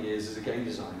 20 years as a game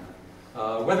designer.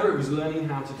 Whether it was learning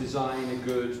how to design a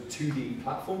good 2D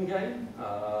platform game,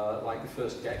 like the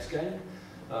first Gex game,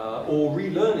 or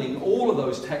relearning all of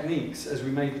those techniques as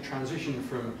we made the transition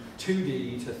from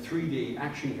 2D to 3D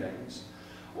action games,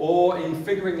 or in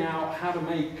figuring out how to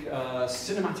make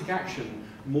cinematic action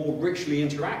more richly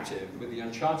interactive with the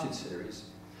Uncharted series.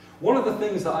 One of the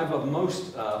things that I've loved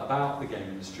most about the game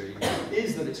industry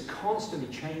is that it's constantly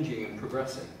changing and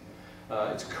progressing.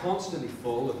 It's constantly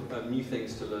full of new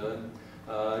things to learn,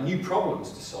 new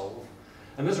problems to solve,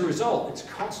 and as a result, it's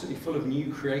constantly full of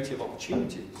new creative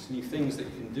opportunities, new things that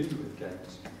you can do with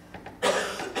games.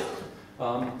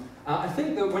 I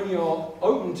think that when you're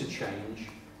open to change,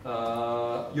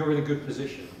 you're in a good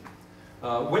position.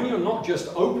 When you're not just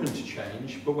open to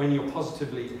change, but when you're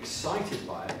positively excited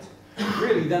by it,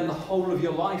 really then the whole of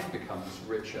your life becomes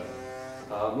richer.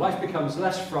 Life becomes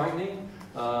less frightening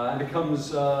and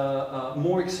becomes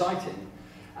more exciting.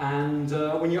 And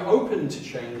when you're open to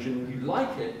change and you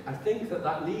like it, I think that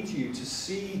that leads you to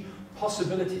see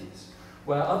possibilities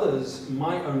where others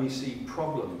might only see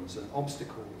problems and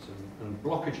obstacles and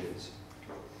blockages.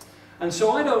 And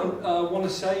so I don't want to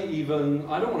say I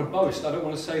don't want to boast, I don't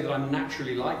want to say that I'm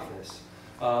naturally like this.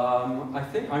 I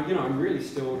think, I'm really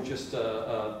still just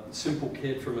a simple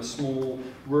kid from a small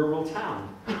rural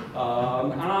town.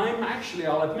 And I'm actually,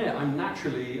 I'll admit, I'm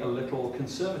naturally a little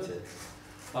conservative.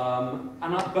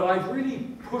 But I've really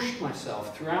pushed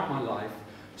myself throughout my life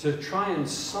to try and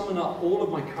summon up all of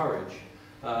my courage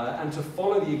and to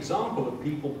follow the example of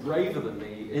people braver than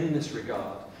me in this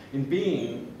regard, in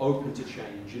being open to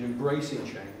change, in embracing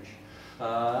change.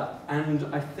 And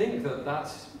I think that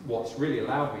that's what's really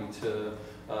allowed me to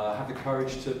have the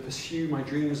courage to pursue my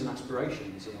dreams and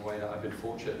aspirations in a way that I've been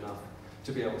fortunate enough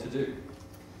to be able to do.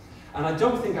 And I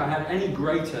don't think I had any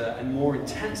greater and more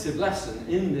intensive lesson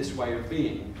in this way of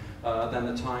being than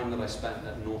the time that I spent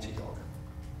at Naughty Dog.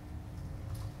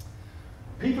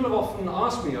 People have often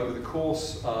asked me over the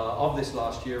course of this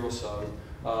last year or so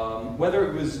whether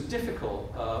it was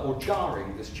difficult or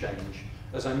jarring, this change,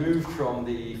 as I moved from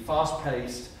the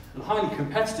fast-paced and highly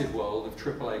competitive world of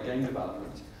AAA game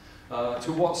development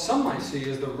to what some might see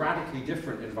as the radically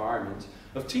different environment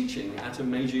of teaching at a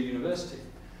major university.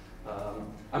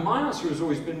 And my answer has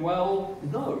always been, well,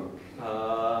 no.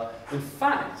 In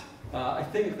fact, I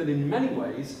think that in many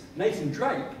ways, Nathan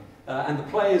Drake and the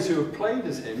players who have played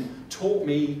as him taught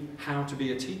me how to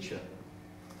be a teacher.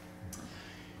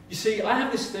 You see, I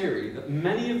have this theory that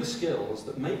many of the skills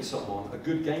that make someone a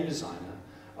good game designer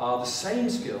are the same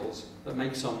skills that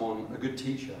make someone a good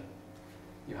teacher.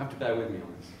 You have to bear with me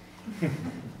on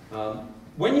this.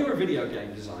 When you're a video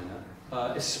game designer,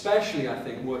 especially I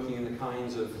think working in the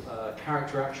kinds of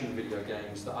character action video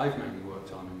games that I've mainly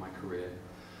worked on in my career,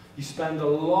 you spend a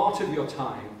lot of your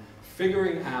time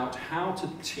figuring out how to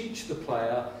teach the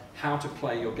player how to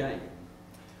play your game.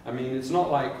 I mean, it's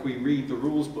not like we read the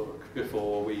rules book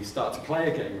before we start to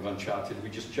play a game of Uncharted. We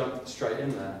just jump straight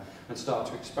in there and start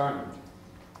to experiment.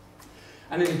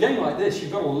 And in a game like this,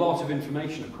 you've got a lot of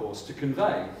information, of course, to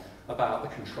convey about the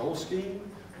control scheme,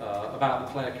 about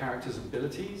the player character's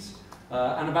abilities,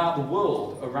 and about the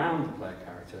world around the player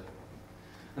character.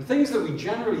 And things that we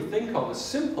generally think of as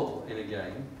simple in a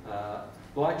game,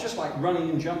 just like running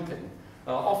and jumping,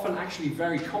 are often actually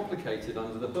very complicated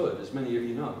under the hood, as many of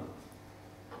you know.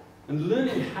 And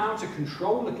learning how to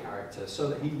control the character so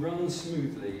that he runs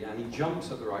smoothly and he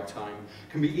jumps at the right time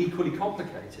can be equally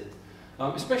complicated.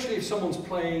 Especially if someone's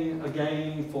playing a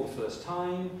game for the first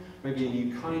time, maybe a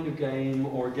new kind of game,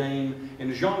 or a game in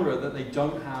a genre that they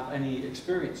don't have any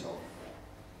experience of.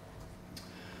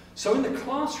 So in the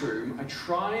classroom, I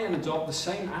try and adopt the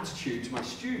same attitude to my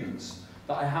students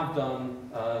that I have done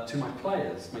to my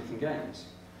players making games.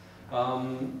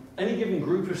 Any given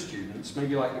group of students,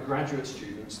 maybe like the graduate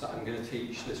students that I'm going to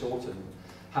teach this autumn,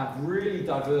 have really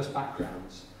diverse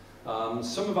backgrounds.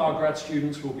 Some of our grad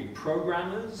students will be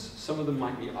programmers, some of them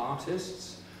might be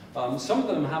artists, some of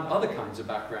them have other kinds of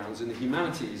backgrounds in the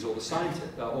humanities or the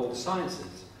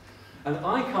sciences. And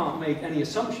I can't make any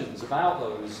assumptions about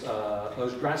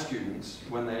those grad students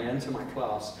when they enter my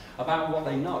class about what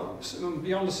they know,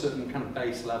 beyond a certain kind of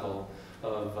base level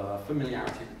of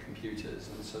familiarity with computers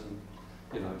and some,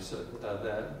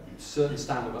 their certain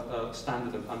standard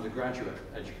of undergraduate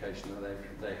education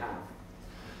that they have.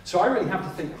 So I really have to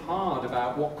think hard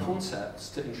about what concepts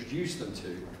to introduce them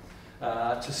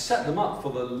to set them up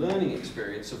for the learning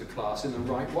experience of the class in the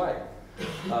right way.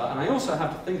 And I also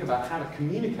have to think about how to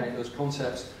communicate those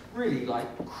concepts really like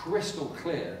crystal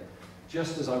clear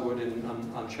just as I would in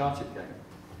an Uncharted game.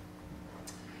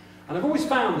 And I've always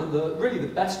found that really the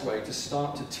best way to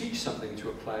start to teach something to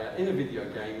a player in a video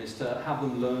game is to have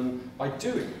them learn by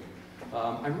doing.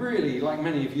 I really, like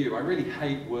many of you, I really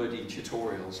hate wordy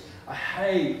tutorials. I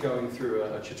hate going through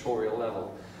a tutorial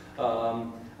level.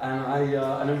 And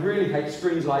I really hate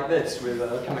screens like this with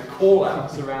kind of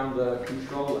call-outs around the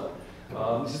controller.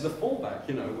 This is the fallback,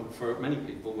 you know, for many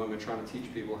people when we're trying to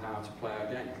teach people how to play our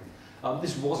game.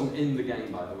 This wasn't in the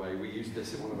game, by the way. We used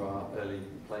this in one of our early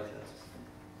playtests.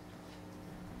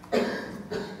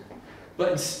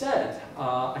 But instead,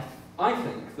 I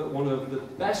think that one of the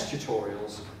best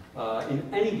tutorials in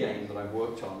any game that I've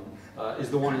worked on is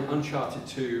the one in Uncharted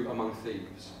 2 Among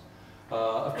Thieves.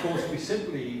 Of course, we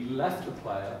simply left the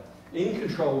player in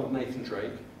control of Nathan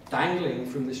Drake, dangling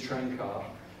from this train car,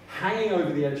 hanging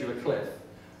over the edge of a cliff,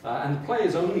 and the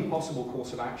player's only possible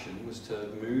course of action was to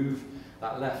move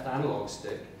that left analog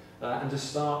stick and to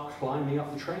start climbing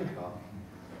up the train car.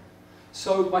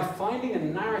 So by finding a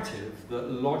narrative that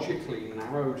logically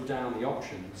narrowed down the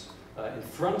options in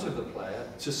front of the player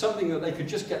to something that they could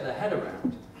just get their head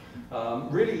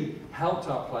around, really helped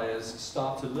our players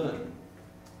start to learn.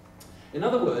 In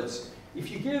other words,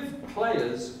 if you give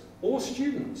players or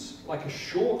students like a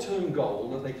short-term goal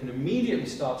that they can immediately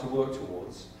start to work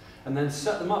towards, and then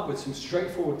set them up with some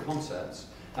straightforward concepts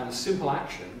and a simple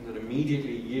action that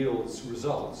immediately yields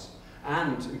results,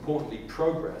 and importantly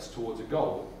progress towards a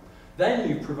goal, then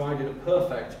you've provided a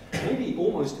perfect, maybe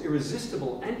almost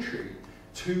irresistible entry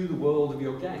to the world of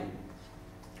your game,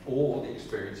 or the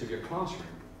experience of your classroom.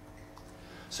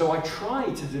 So I try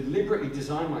to deliberately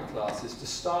design my classes to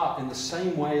start in the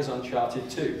same way as Uncharted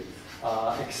 2,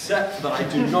 except that I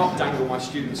do not dangle my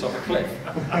students off a cliff.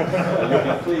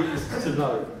 You'll be pleased to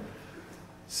know.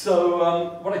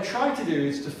 So what I try to do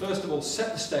is to first of all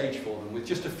set the stage for them with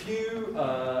just a few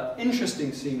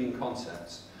interesting seeming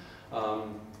concepts.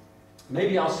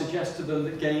 Maybe I'll suggest to them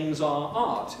that games are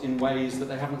art in ways that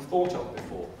they haven't thought of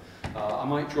before. I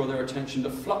might draw their attention to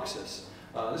Fluxus.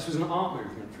 This was an art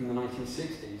movement from the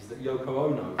 1960s that Yoko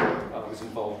Ono was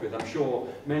involved with. I'm sure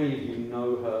many of you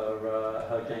know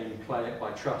her game Play It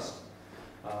by Trust.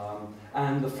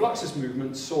 And the Fluxus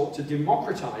movement sought to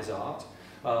democratize art,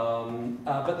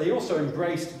 but they also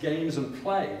embraced games and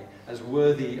play as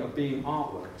worthy of being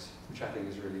artworks, which I think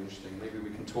is really interesting. Maybe we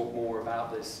can talk more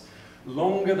about this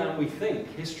longer than we think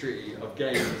history of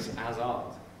games as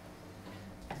art.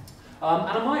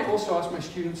 And I might also ask my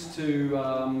students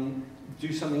to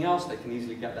do something else they can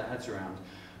easily get their heads around.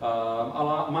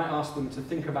 I might ask them to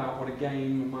think about what a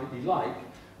game might be like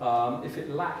if it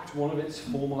lacked one of its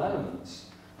formal elements.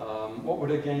 What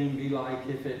would a game be like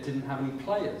if it didn't have any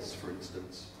players, for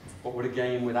instance? What would a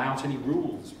game without any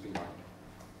rules be like?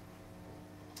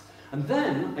 And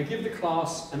then I give the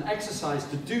class an exercise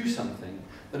to do something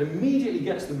that immediately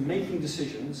gets them making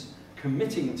decisions,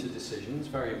 committing to decisions,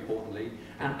 very importantly,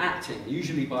 and acting,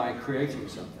 usually by creating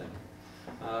something.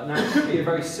 Now, it could be a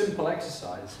very simple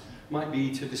exercise. It might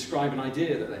be to describe an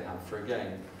idea that they have for a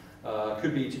game. It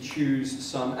could be to choose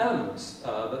some elements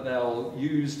that they'll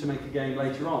use to make a game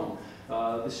later on.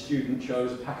 The student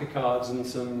chose a pack of cards and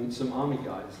some army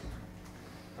guys.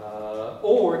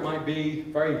 Or it might be,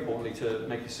 very importantly, to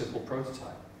make a simple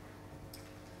prototype.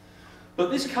 But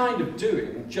this kind of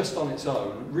doing, just on its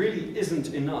own, really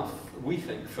isn't enough, we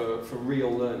think, for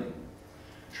real learning.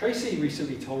 Tracy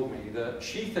recently told me that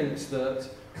she thinks that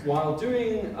while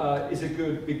doing is a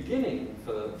good beginning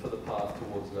for the path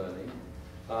towards learning,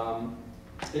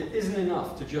 it isn't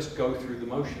enough to just go through the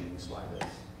motions like this.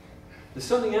 There's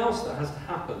something else that has to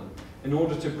happen in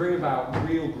order to bring about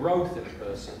real growth in a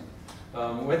person,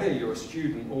 whether you're a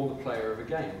student or the player of a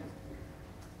game.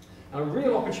 And a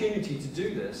real opportunity to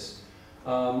do this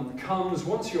comes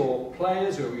once your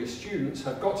players or your students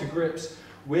have got to grips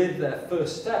with their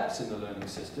first steps in the learning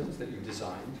systems that you've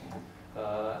designed.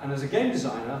 And as a game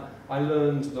designer, I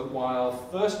learned that while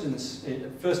first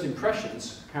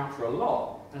impressions count for a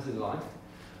lot, as in life,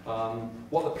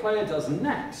 what the player does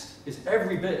next is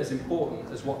every bit as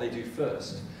important as what they do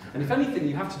first. And if anything,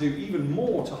 you have to do even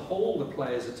more to hold the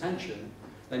player's attention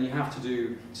than you have to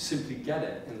do to simply get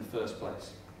it in the first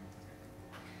place.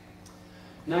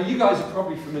 Now, you guys are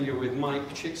probably familiar with Mike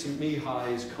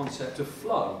Csikszentmihalyi's concept of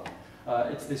flow.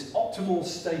 It's this optimal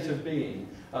state of being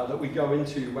that we go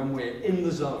into when we're in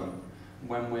the zone,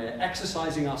 when we're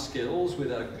exercising our skills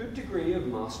with a good degree of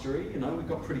mastery. You know, we've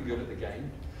got pretty good at the game.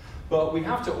 But we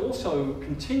have to also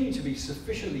continue to be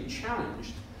sufficiently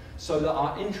challenged so that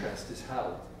our interest is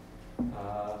held.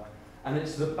 And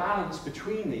it's the balance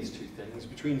between these two things,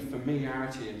 between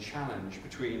familiarity and challenge,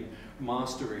 between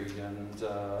mastery and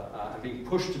being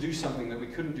pushed to do something that we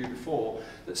couldn't do before,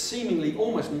 that seemingly,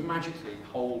 almost magically,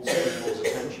 holds people's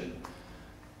attention.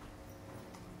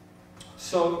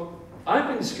 So I've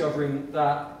been discovering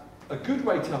that a good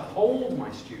way to hold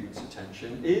my students'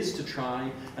 attention is to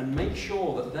try and make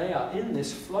sure that they are in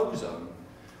this flow zone,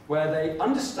 where they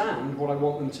understand what I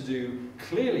want them to do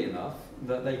clearly enough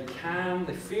that they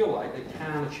feel like they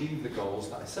can achieve the goals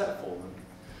that I set for them.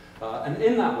 And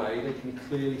in that way, they can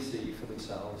clearly see for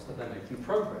themselves that they're making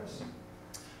progress.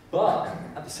 But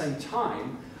at the same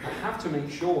time, I have to make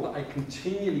sure that I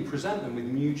continually present them with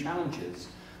new challenges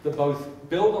that both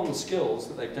build on the skills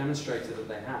that they've demonstrated that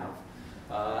they have,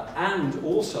 and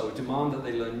also demand that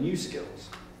they learn new skills.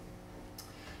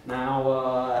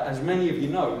 Now, as many of you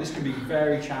know, this can be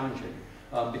very challenging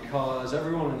because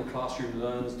everyone in the classroom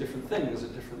learns different things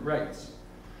at different rates.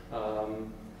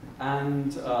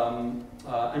 And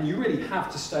you really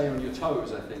have to stay on your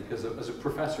toes, I think, as a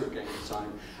professor of game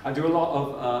design. I do a lot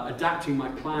of adapting my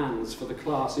plans for the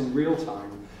class in real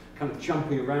time, kind of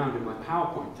jumping around in my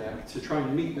PowerPoint deck to try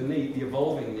and meet the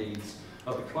evolving needs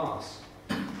of the class.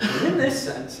 And in this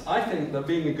sense, I think that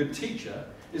being a good teacher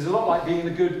is a lot like being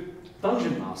a good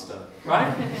dungeon master,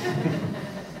 right?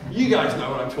 You guys know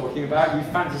what I'm talking about, you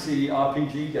fantasy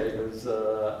RPG gamers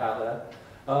out there.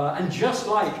 And just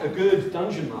like a good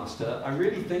dungeon master, I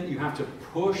really think you have to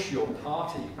push your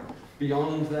party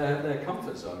beyond their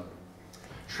comfort zone.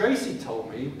 Tracy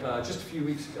told me just a few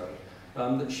weeks ago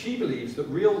that she believes that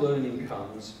real learning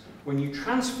comes when you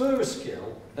transfer a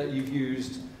skill that you've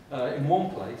used in one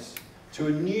place to a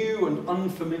new and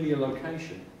unfamiliar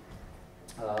location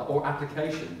or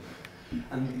application.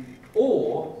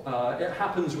 Or it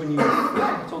happens when you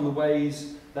reflect on the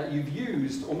ways that you've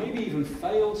used, or maybe even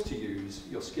failed to use,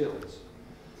 your skills.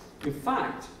 In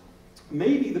fact,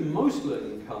 maybe the most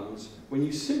learning comes when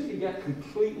you simply get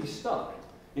completely stuck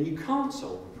and you can't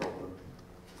solve the problem.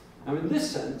 And in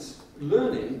this sense,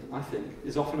 learning, I think,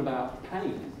 is often about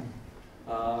pain.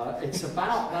 It's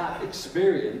about that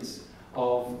experience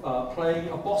of playing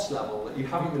a boss level that you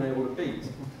haven't been able to beat.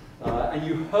 And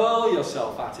you hurl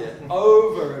yourself at it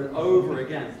over and over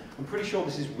again. I'm pretty sure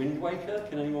this is Wind Waker.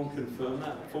 Can anyone confirm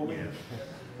that for me?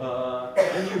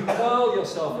 And you hurl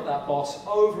yourself at that boss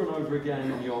over and over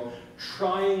again, and you're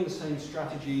trying the same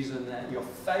strategies, and then you're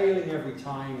failing every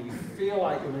time. You feel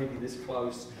like you're maybe this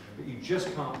close, but you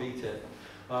just can't beat it.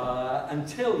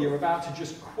 Until you're about to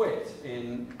just quit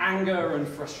in anger and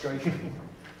frustration.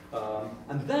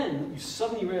 And then you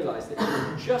suddenly realize that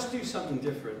if you just do something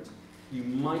different, you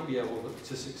might be able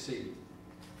to succeed.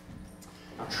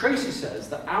 Now, Tracy says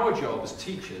that our job as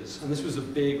teachers, and this was a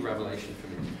big revelation for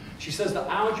me, she says that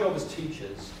our job as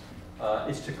teachers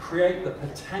is to create the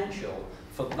potential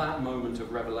for that moment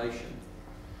of revelation,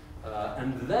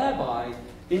 and thereby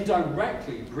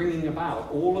indirectly bringing about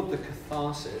all of the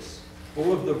catharsis,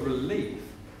 all of the relief,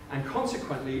 and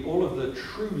consequently all of the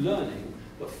true learning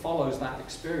that follows that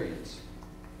experience.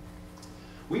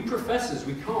 We professors,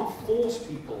 we can't force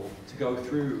people to go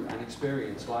through an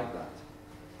experience like that.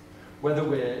 Whether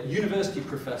we're university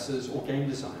professors or game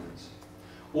designers,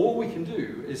 all we can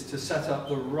do is to set up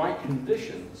the right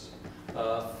conditions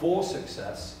for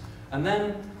success, and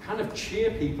then kind of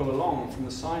cheer people along from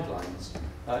the sidelines,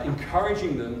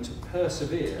 encouraging them to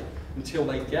persevere until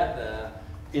they get there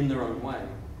in their own way.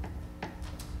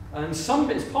 And it's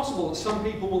possible that some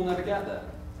people will never get there,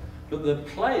 but the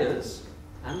players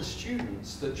and the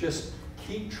students that just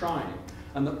keep trying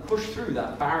and that push through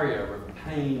that barrier of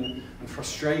pain and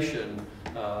frustration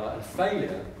and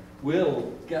failure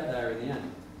will get there in the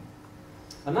end.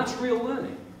 And that's real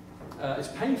learning. It's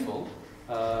painful.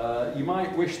 You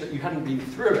might wish that you hadn't been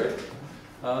through it,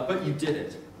 but you did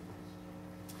it.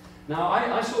 Now,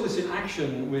 I saw this in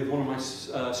action with one of my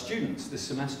students this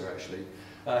semester, actually.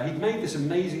 He'd made this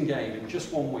amazing game in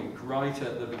just 1 week, right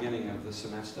at the beginning of the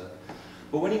semester.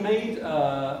 But when he made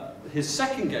his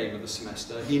second game of the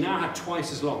semester, he now had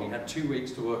twice as long. He had 2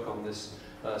 weeks to work on this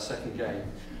second game.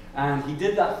 And he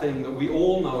did that thing that we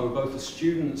all know, both as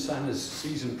students and as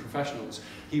seasoned professionals.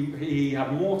 He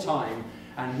had more time,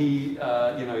 and he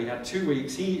had 2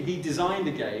 weeks. He designed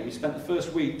a game. He spent the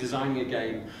first week designing a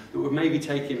game that would maybe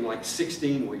take him like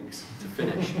 16 weeks to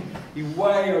finish. He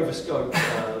way overscoped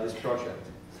this project.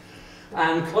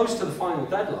 And close to the final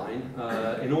deadline,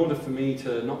 in order for me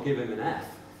to not give him an F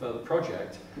for the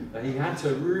project, he had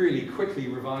to really quickly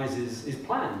revise his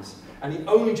plans. And he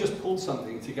only just pulled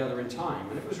something together in time.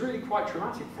 And it was really quite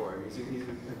traumatic for him. He's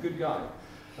a good guy.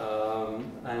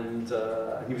 And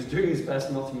he was doing his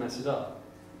best not to mess it up.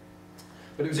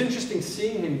 But it was interesting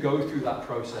seeing him go through that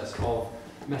process of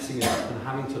messing it up and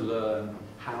having to learn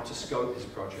how to scope his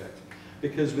project.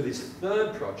 Because with his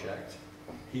third project,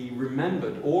 he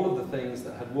remembered all of the things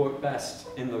that had worked best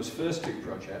in those first two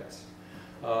projects,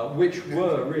 which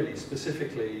were really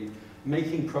specifically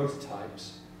making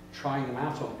prototypes, trying them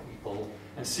out on people,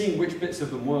 and seeing which bits of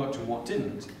them worked and what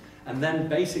didn't, and then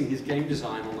basing his game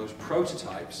design on those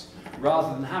prototypes,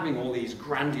 rather than having all these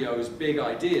grandiose big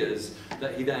ideas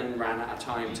that he then ran out of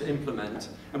time to implement,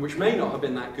 and which may not have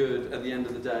been that good at the end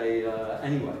of the day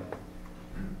anyway.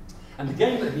 And the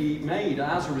game that he made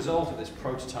as a result of this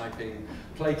prototyping,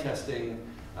 playtesting,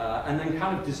 and then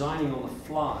kind of designing on the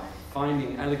fly,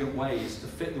 finding elegant ways to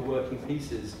fit the working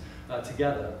pieces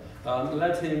together,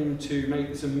 led him to make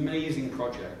this amazing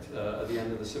project at the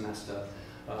end of the semester.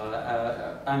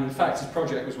 And in fact, his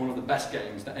project was one of the best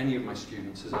games that any of my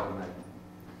students has ever made.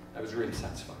 It was really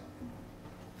satisfying.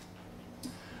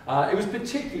 It was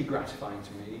particularly gratifying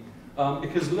to me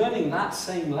because learning that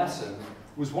same lesson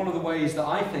was one of the ways that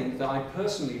I think that I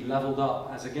personally leveled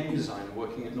up as a game designer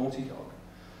working at Naughty Dog.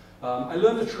 I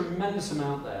learned a tremendous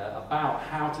amount there about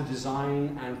how to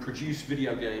design and produce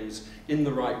video games in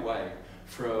the right way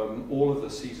from all of the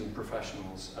seasoned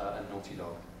professionals at Naughty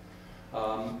Dog.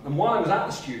 And while I was at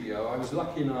the studio, I was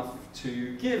lucky enough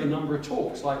to give a number of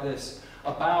talks like this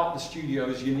about the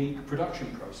studio's unique production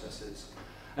processes.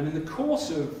 And in the course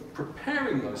of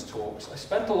preparing those talks, I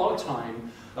spent a lot of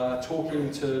time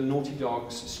talking to Naughty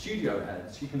Dog's studio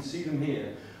heads. You can see them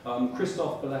here,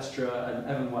 Christophe Balestra and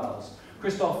Evan Wells.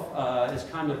 Christophe is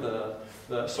kind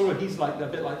of he's like a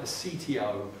bit like the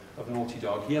CTO of Naughty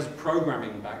Dog. He has a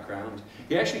programming background.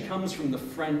 He actually comes from the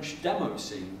French demo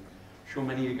scene. I'm sure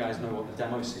many of you guys know what the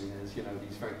demo scene is, you know,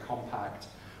 these very compact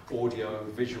audio,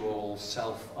 visual,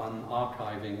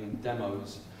 self-archiving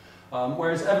demos.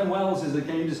 Whereas Evan Wells is a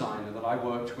game designer that I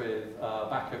worked with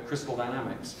back at Crystal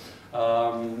Dynamics.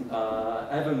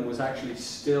 Evan was actually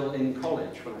still in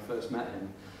college when I first met him,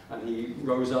 and he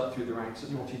rose up through the ranks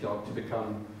at Naughty Dog to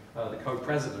become the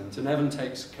co-president. And Evan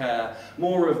takes care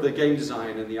more of the game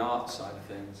design and the art side of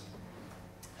things.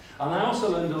 And I also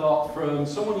learned a lot from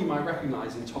someone you might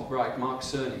recognize in top right, Mark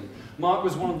Cerny. Mark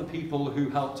was one of the people who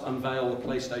helped unveil the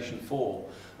PlayStation 4.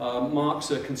 Mark's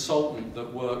a consultant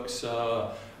that works,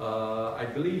 I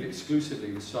believe,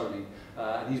 exclusively with Sony,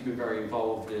 and he's been very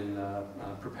involved in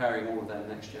preparing all of their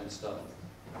next-gen stuff.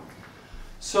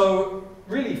 So,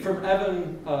 really, from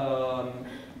Evan,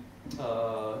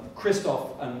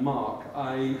 Christophe and Mark,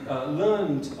 I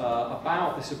learned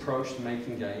about this approach to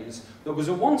making games that was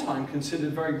at one time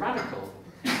considered very radical,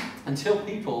 until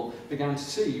people began to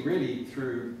see, really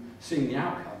through seeing the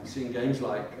outcome, seeing games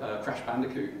like Crash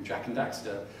Bandicoot and Jak and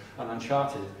Daxter and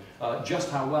Uncharted, just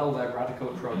how well their radical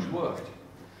approach worked.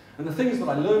 And the things that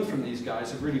I learned from these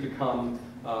guys have really become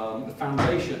the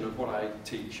foundation of what I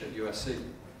teach at USC.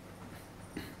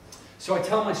 So I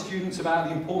tell my students about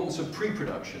the importance of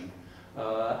pre-production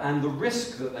and the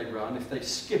risk that they run if they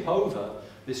skip over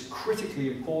this critically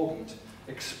important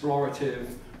explorative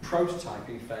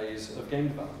prototyping phase of game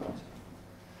development.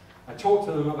 I talk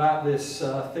to them about this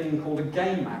thing called a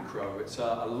game macro. It's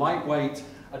a lightweight,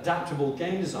 adaptable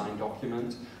game design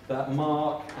document that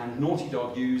Mark and Naughty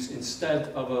Dog use instead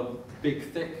of a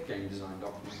big, thick game design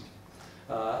document,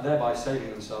 thereby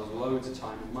saving themselves loads of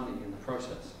time and money in the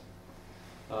process,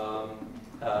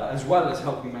 as well as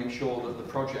helping make sure that the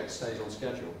project stays on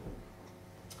schedule.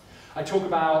 I talk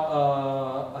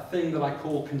about a thing that I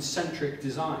call concentric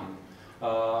design,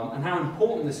 and how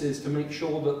important this is to make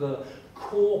sure that the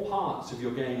core parts of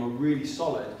your game are really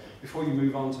solid before you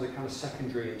move on to the kind of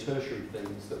secondary and tertiary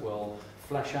things that will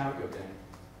flesh out your game.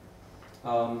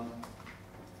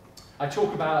 I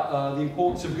talk about the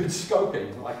importance of good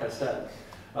scoping, like I said,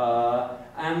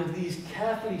 and these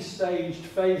carefully staged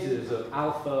phases of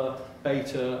alpha,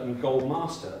 beta, and gold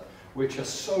master, which are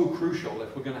so crucial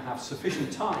if we're going to have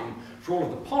sufficient time for all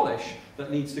of the polish that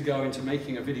needs to go into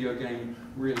making a video game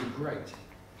really great.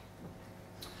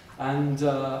 And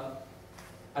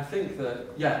I think that,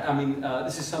 yeah, I mean,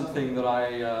 this is something that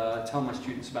I tell my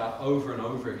students about over and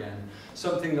over again.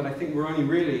 Something that I think we're only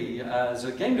really, as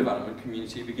a game development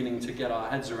community, beginning to get our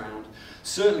heads around.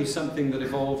 Certainly something that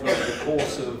evolved over the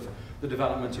course of the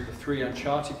development of the 3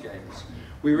 Uncharted games.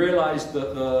 We realized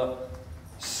that the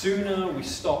sooner we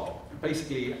stopped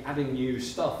basically adding new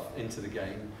stuff into the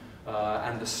game,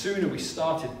 and the sooner we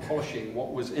started polishing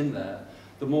what was in there,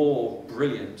 the more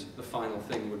brilliant the final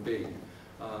thing would be.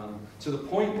 To the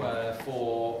point where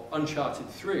for Uncharted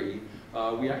 3,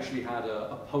 we actually had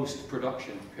a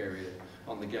post-production period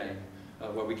on the game,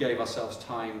 where we gave ourselves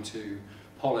time to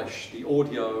polish the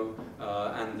audio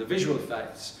and the visual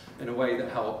effects in a way that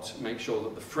helped make sure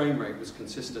that the frame rate was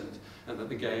consistent and that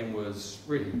the game was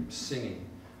really singing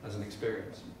as an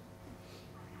experience.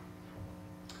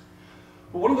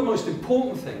 But one of the most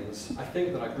important things I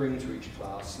think that I bring to each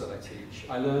class that I teach,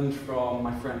 I learned from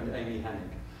my friend Amy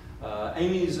Hennig.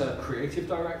 Amy's a creative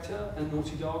director at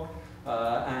Naughty Dog,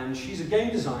 and she's a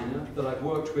game designer that I've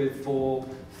worked with for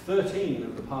 13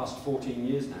 of the past 14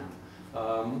 years now.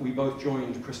 We both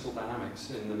joined Crystal Dynamics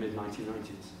in the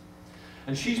mid-1990s.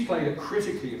 And she's played a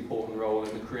critically important role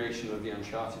in the creation of the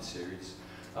Uncharted series.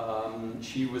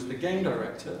 She was the game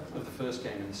director of the first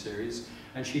game in the series,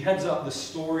 and she heads up the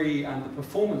story and the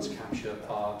performance capture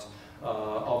part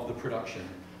of the production,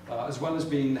 as well as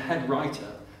being the head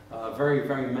writer. Very,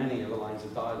 very many of the lines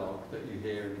of dialogue that you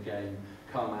hear in the game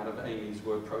come out of Amy's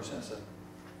word processor.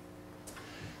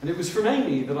 And it was from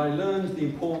Amy that I learned the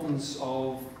importance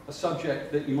of a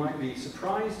subject that you might be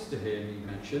surprised to hear me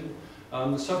mention,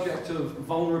 the subject of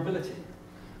vulnerability.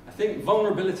 I think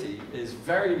vulnerability is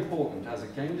very important as a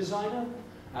game designer,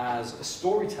 as a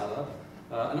storyteller,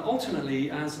 and ultimately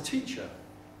as a teacher.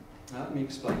 Let me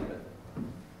explain a bit.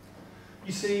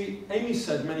 You see, Amy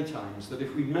said many times that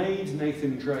if we made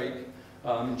Nathan Drake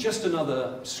just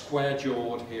another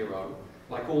square-jawed hero,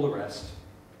 like all the rest,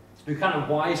 who kind of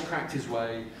wisecracked his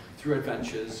way through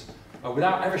adventures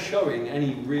without ever showing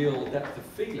any real depth of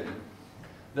feeling,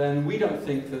 then we don't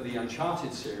think that the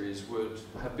Uncharted series would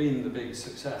have been the big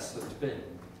success that it's been.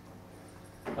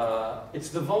 It's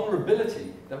the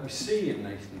vulnerability that we see in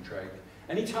Nathan Drake.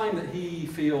 Anytime that he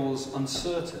feels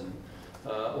uncertain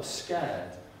or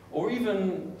scared, or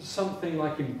even something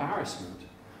like embarrassment,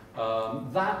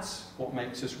 that's what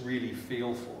makes us really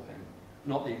feel for him.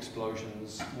 Not the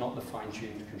explosions, not the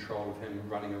fine-tuned control of him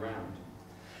running around.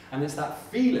 And it's that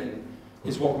feeling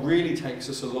is what really takes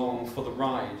us along for the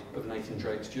ride of Nathan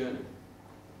Drake's journey.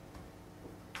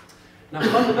 Now,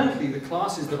 fundamentally, the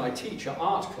classes that I teach are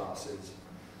art classes.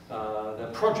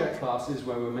 They're project classes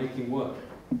where we're making work.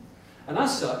 And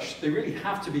as such, they really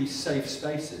have to be safe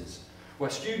spaces where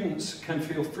students can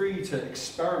feel free to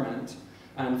experiment,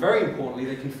 and very importantly,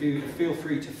 they can feel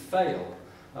free to fail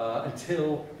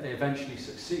until they eventually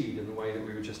succeed in the way that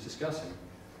we were just discussing.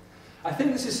 I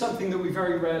think this is something that we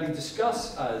very rarely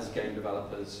discuss as game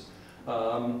developers,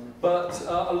 but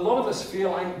a lot of us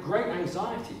feel great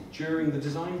anxiety during the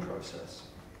design process.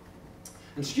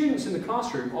 And students in the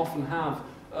classroom often have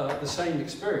the same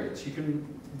experience. You can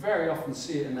very often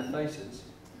see it in their faces.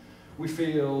 We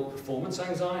feel performance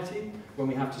anxiety when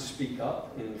we have to speak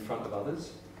up in front of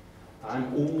others.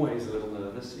 I'm always a little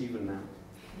nervous, even now.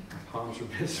 Palms are a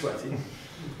bit sweaty.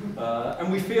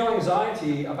 And we feel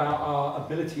anxiety about our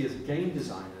ability as game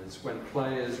designers when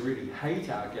players really hate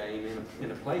our game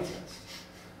in a playtest.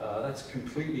 That's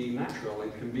completely natural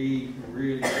and can be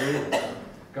really brutal.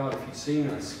 God, if you'd seen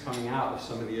us coming out of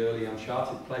some of the early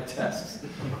Uncharted playtests,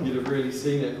 you'd have really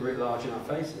seen it writ large in our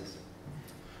faces.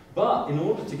 But in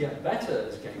order to get better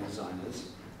as game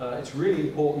designers, it's really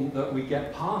important that we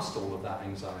get past all of that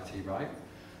anxiety, right?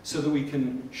 So that we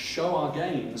can show our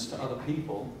games to other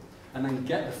people and then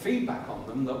get the feedback on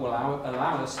them that will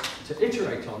allow us to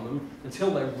iterate on them until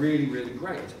they're really, really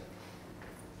great.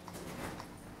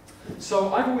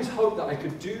 So I've always hoped that I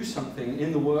could do something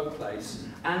in the workplace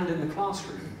and in the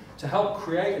classroom to help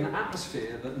create an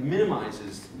atmosphere that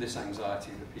minimizes this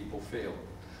anxiety that people feel.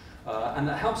 And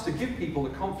that helps to give people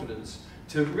the confidence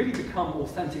to really become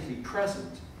authentically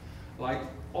present, like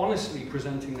honestly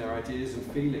presenting their ideas and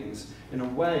feelings in a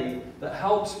way that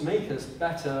helps make us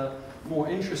better, more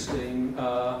interesting,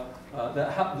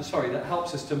 that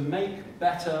helps us to make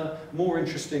better, more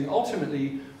interesting,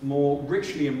 ultimately more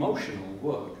richly emotional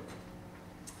work.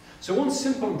 So one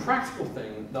simple and practical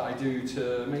thing that I do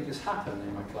to make this happen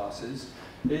in my classes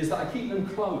is that I keep them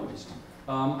closed.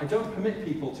 I don't permit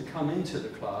people to come into the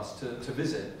class to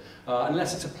visit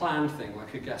unless it's a planned thing,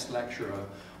 like a guest lecturer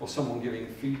or someone giving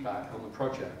feedback on the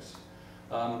projects.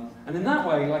 And in that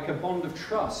way, like a bond of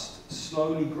trust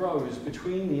slowly grows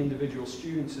between the individual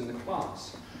students in the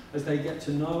class as they get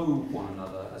to know one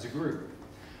another as a group.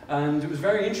 And it was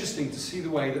very interesting to see the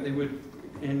way that they would,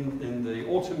 in the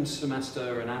autumn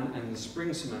semester and the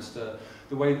spring semester,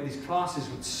 the way that these classes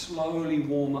would slowly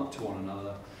warm up to one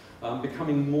another,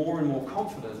 becoming more and more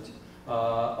confident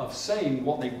of saying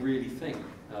what they really think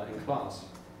in class.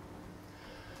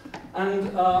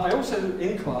 And I also,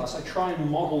 in class, I try and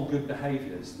model good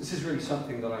behaviours. This is really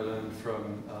something that I learned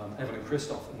from Evan and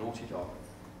Christoph at Naughty Dog.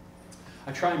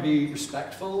 I try and be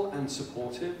respectful and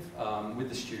supportive with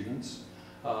the students.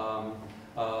 And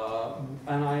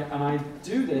I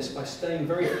do this by staying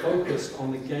very focused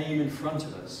on the game in front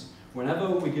of us, whenever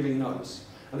we're giving notes.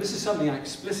 And this is something I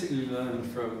explicitly learned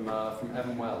from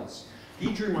Evan Wells.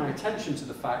 He drew my attention to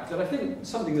the fact that I think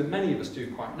something that many of us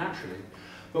do quite naturally,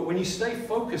 but when you stay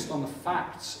focused on the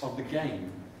facts of the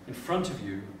game in front of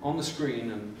you, on the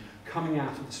screen and coming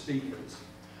out of the speakers,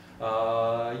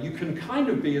 you can kind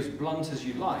of be as blunt as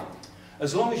you like,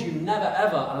 as long as you never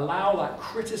ever allow that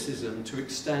criticism to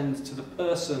extend to the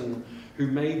person who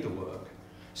made the work.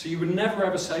 So you would never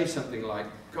ever say something like,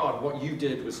 God, what you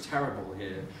did was terrible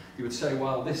here. You would say,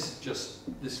 well, this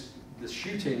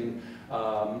shooting,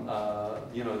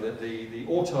 you know, the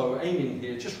auto aiming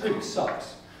here just really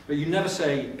sucks. But you never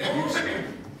say, you suck.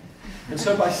 And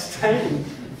so by staying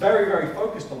very, very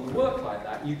focused on the work like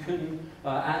that, you can,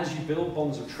 as you build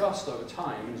bonds of trust over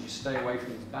time, as you stay away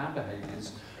from these bad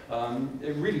behaviors,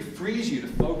 it really frees you to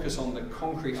focus on the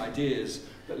concrete ideas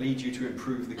that lead you to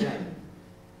improve the game.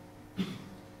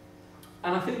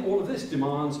 And I think all of this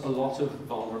demands a lot of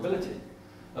vulnerability,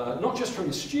 not just from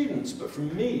the students, but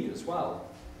from me as well.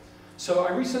 So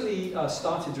I recently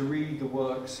started to read the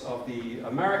works of the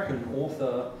American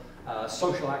author,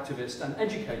 social activist and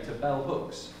educator Bell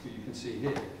Hooks, who you can see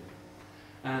here.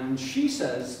 And she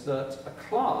says that a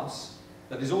class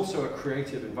that is also a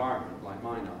creative environment, like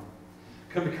mine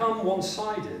are, can become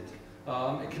one-sided.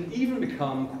 It can even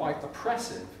become quite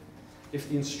oppressive if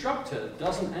the instructor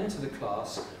doesn't enter the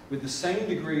class with the same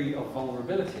degree of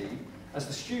vulnerability as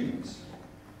the students,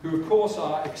 who of course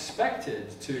are expected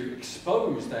to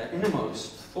expose their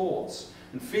innermost thoughts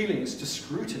and feelings to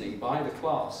scrutiny by the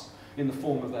class in the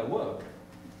form of their work.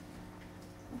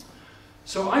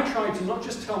 So I try to not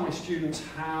just tell my students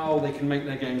how they can make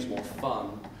their games more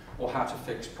fun, or how to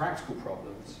fix practical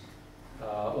problems,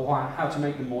 or how to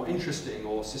make them more interesting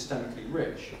or systemically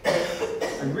rich,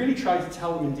 and really try to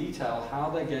tell them in detail how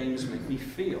their games make me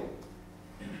feel.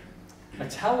 I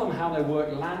tell them how their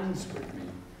work lands with me,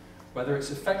 whether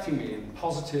it's affecting me in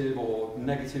positive or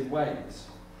negative ways,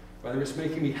 whether it's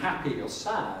making me happy or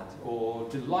sad, or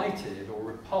delighted or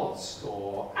repulsed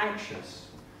or anxious.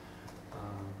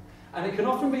 And it can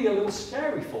often be a little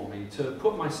scary for me to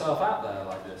put myself out there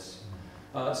like this,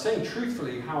 saying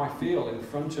truthfully how I feel in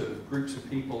front of groups of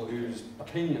people whose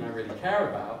opinion I really care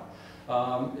about.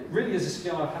 It really is a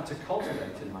skill I've had to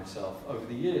cultivate in myself over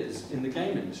the years in the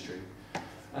game industry.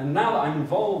 And now that I'm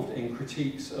involved in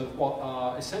critiques of what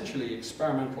are essentially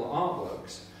experimental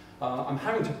artworks, I'm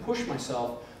having to push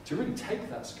myself to really take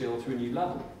that skill to a new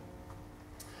level.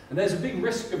 And there's a big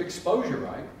risk of exposure,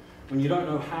 right? When you don't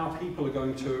know how people are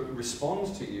going to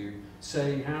respond to you,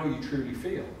 saying how you truly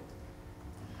feel.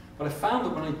 But I found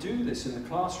that when I do this in the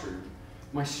classroom,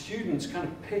 my students kind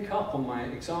of pick up on my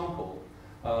example,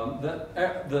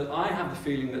 that I have the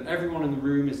feeling that everyone in the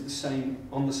room is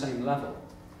on the same level,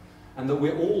 and that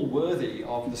we're all worthy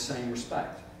of the same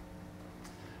respect.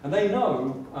 And they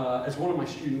know, as one of my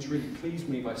students really pleased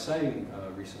me by saying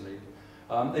recently,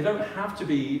 they don't have to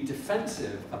be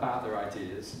defensive about their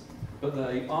ideas, but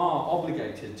they are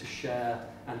obligated to share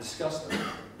and discuss them.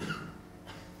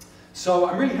 So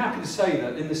I'm really happy to say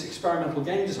that in this experimental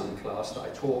game design class that I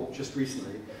taught just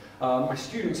recently, my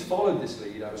students followed this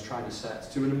lead I was trying to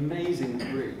set to an amazing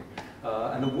degree.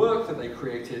 And the work that they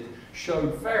created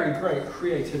showed very great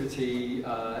creativity,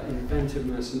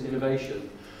 inventiveness and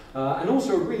innovation, and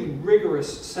also a really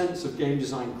rigorous sense of game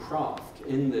design craft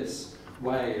in this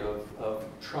way of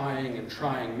trying,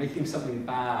 making something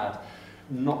bad,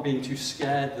 not being too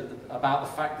scared about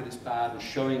the fact that it's bad and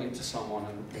showing it to someone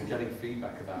and getting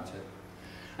feedback about it.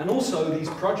 And also these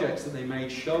projects that they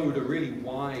made showed a really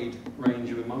wide range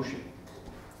of emotion.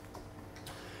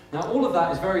 Now all of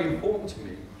that is very important to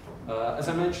me, as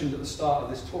I mentioned at the start of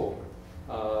this talk,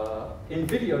 in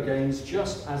video games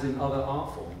just as in other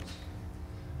art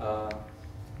forms.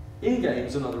 In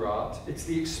games and other art, it's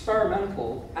the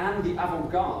experimental and the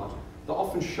avant-garde that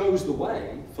often shows the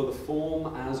way for the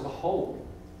form as a whole.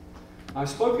 I've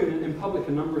spoken in public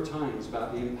a number of times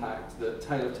about the impact that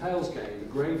Tale of Tales game, The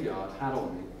Graveyard, had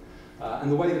on me, and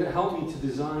the way that it helped me to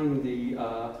design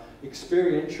the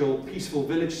experiential peaceful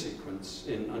village sequence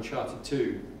in Uncharted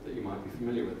 2 that you might be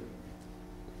familiar with.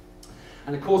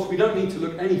 And of course, we don't need to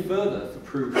look any further for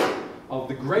proof of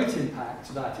the great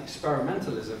impact that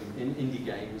experimentalism in indie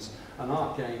games and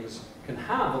art games can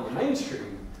have on the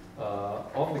mainstream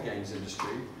of the games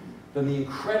industry than the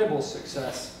incredible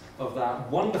success of that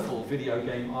wonderful video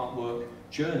game artwork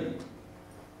Journey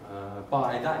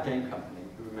by that game company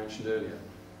who we mentioned earlier.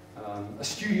 A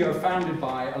studio founded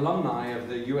by alumni of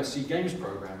the USC Games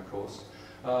program, of course,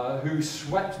 who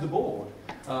swept the board,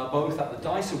 both at the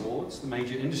DICE Awards, the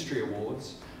major industry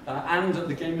awards, and at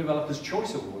the Game Developers'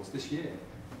 Choice Awards this year.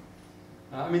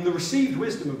 I mean, the received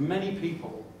wisdom of many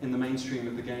people in the mainstream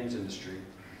of the games industry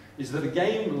is that a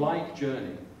game like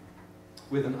Journey,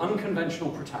 with an unconventional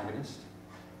protagonist,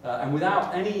 and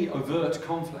without any overt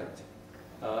conflict,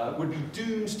 would be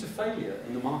doomed to failure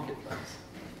in the marketplace.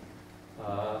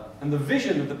 And the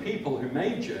vision of the people who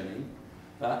made Journey,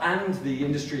 and the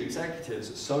industry executives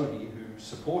at Sony who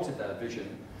supported their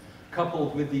vision,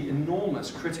 coupled with the enormous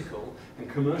critical and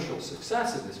commercial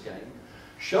success of this game,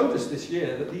 showed us this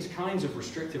year that these kinds of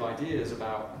restrictive ideas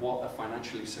about what a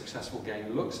financially successful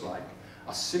game looks like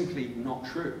are simply not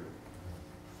true.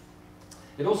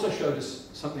 It also showed us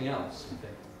something else, I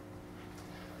think.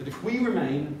 That if we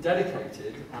remain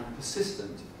dedicated and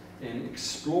persistent in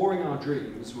exploring our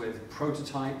dreams with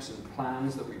prototypes and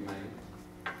plans that we've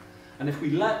made, and if we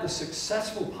let the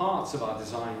successful parts of our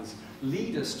designs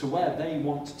lead us to where they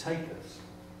want to take us,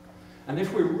 and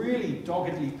if we're really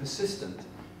doggedly persistent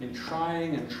in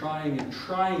trying and trying and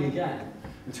trying again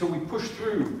until we push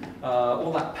through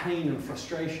all that pain and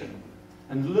frustration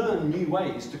and learn new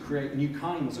ways to create new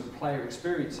kinds of player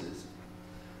experiences,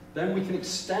 then we can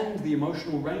extend the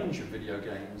emotional range of video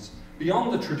games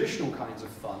beyond the traditional kinds of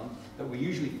fun that we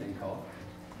usually think of,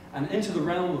 and into the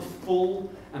realm of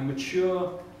full and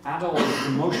mature adult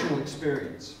emotional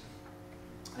experience.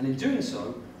 And in doing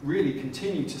so, really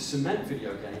continue to cement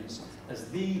video games as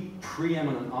the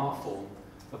preeminent art form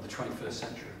of the 21st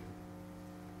century.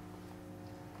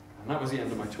 And that was the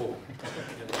end of my talk.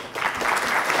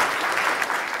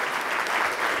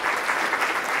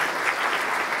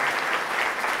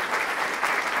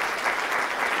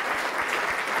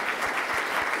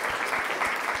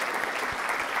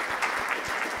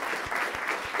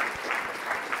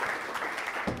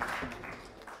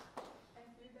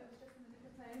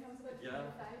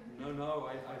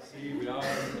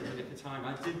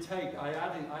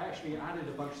 I actually added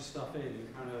a bunch of stuff in,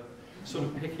 kind of sort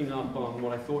of picking up on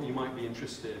what I thought you might be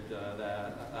interested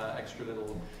there, extra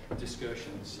little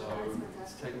discussions, so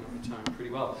it's taken up the time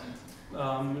pretty well.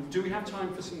 Do we have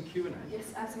time for some Q&A?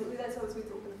 Yes, absolutely. That's what I was going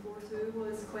to open the floor to,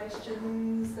 was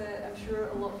questions that I'm sure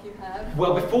a lot of you have.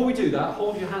 Well, before we do that,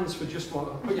 hold your hands for just one,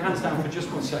 put your hands down for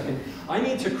just 1 second. I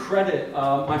need to credit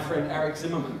my friend Eric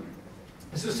Zimmerman.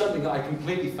 This is something that I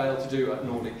completely failed to do at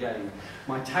Nordic Game.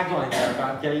 My tagline there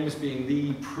about games being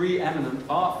the preeminent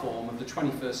art form of the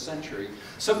 21st century,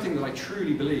 something that I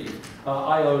truly believe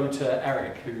I owe to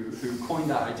Eric, who coined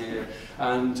that idea,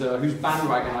 and whose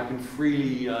bandwagon I've been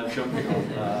freely jumping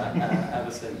on ever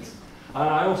since. And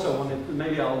I also wanted,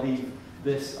 maybe I'll leave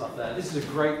this up there. This is a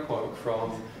great quote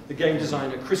from the game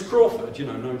designer Chris Crawford, you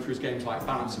know, known for his games like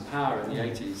Balance of Power in the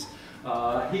 80s.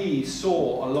 He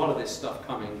saw a lot of this stuff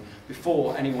coming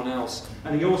before anyone else,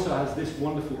 and he also has this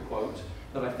wonderful quote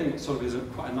that I think sort of is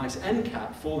quite a nice end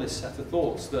cap for this set of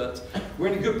thoughts, that we're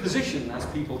in a good position as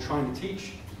people trying to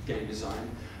teach game design,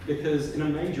 because in a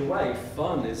major way,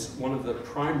 fun is one of the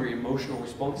primary emotional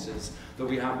responses that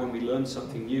we have when we learn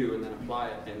something new and then apply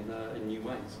it in new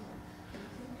ways.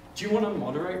 Do you want to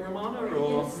moderate, Romana,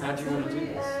 or yes, how do you want to do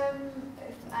this?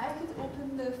 If I could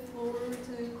open the floor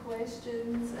to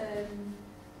questions,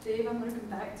 Dave, I'm going to come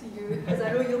back to you, because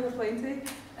I know you'll have plenty.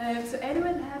 So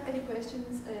anyone have any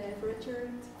questions for Richard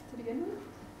to begin with?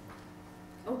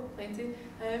 Oh, plenty.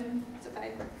 So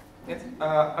five. Yes,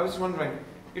 I was wondering,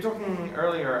 you were talking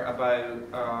earlier about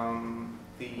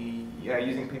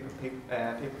using paper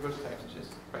prototypes, which is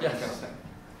quite interesting.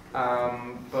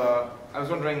 But I was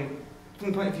wondering,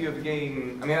 from the point of view of the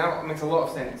game, I mean, it makes a lot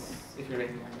of sense if you're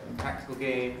making a tactical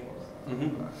game or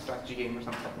a strategy game or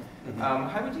something.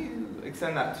 How would you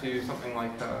extend that to something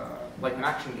like an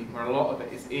action game, where a lot of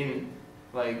it is in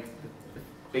like the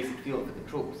basic feel of the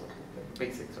controls, like the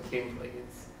basic sort of gameplay?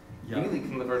 It's really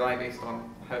can live or die based on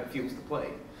how it feels to play.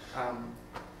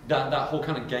 That whole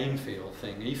kind of game feel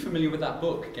thing. Are you familiar with that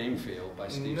book, Game Feel, by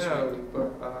Steve Sweeney? No,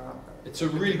 but it's a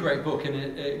really great book, and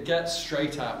it gets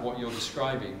straight at what you're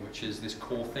describing, which is this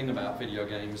core thing about video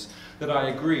games that I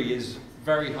agree is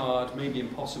very hard, maybe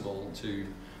impossible, to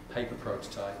paper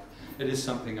prototype. It is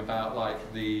something about like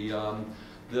the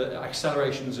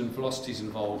accelerations and velocities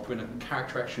involved when a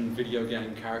character action video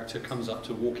game character comes up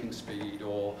to walking speed,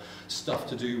 or stuff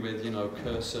to do with, you know,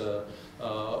 cursor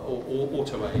or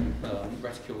auto aim,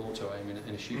 reticular auto aim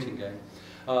in a shooting game.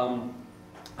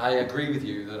 I agree with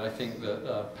you that I think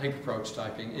that paper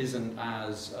prototyping isn't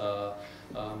as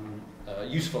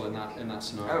useful in that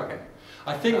scenario. Oh, okay.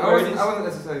 I think I wasn't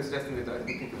necessarily suggesting that I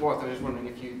think it was. I was just wondering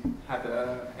if you had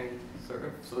any sort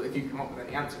of, so if you come up with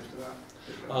any answers to that.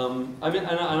 I mean,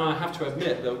 and I have to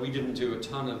admit that we didn't do a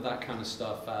ton of that kind of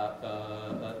stuff at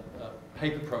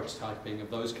paper prototyping of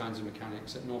those kinds of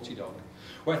mechanics at Naughty Dog.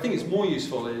 Where I think it's more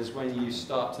useful is when you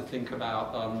start to think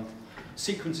about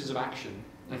sequences of action.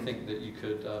 I think that you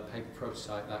could paper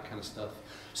prototype that kind of stuff.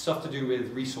 Stuff to do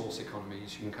with resource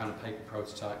economies, you can kind of paper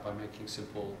prototype by making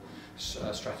simple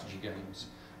strategy games.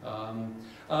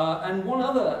 And one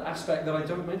other aspect that I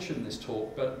don't mention in this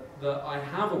talk, but that I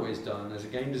have always done as a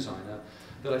game designer,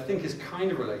 that I think is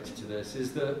kind of related to this,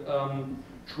 is that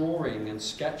drawing and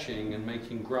sketching and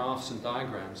making graphs and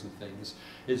diagrams and things,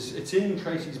 it's in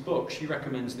Tracy's book. She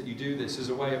recommends that you do this as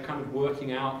a way of kind of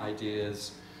working out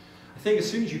ideas. I think as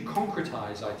soon as you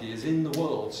concretize ideas in the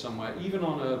world somewhere, even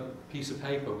on a piece of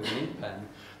paper with an ink pen,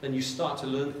 then you start to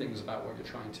learn things about what you're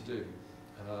trying to do.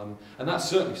 And that's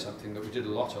certainly something that we did a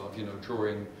lot of, you know,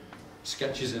 drawing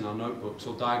sketches in our notebooks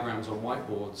or diagrams on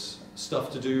whiteboards, stuff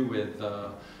to do with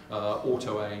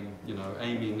auto-aim, you know,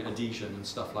 aiming, adhesion and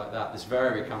stuff like that. This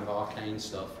very kind of arcane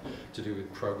stuff to do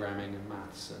with programming and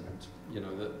maths, and, you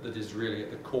know, that is really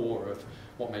at the core of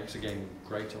what makes a game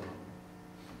great or not.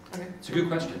 Okay. It's a good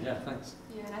question, yeah, thanks.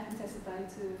 Yeah, and I can testify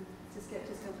to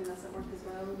sketches helping us at work as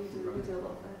well. We do a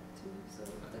lot of that too, so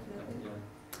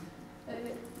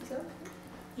definitely. So?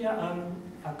 Yeah,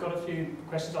 I've got a few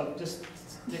questions. I'll just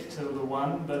stick to the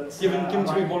one, but Give them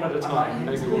to me one at a time.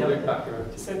 Maybe we'll look back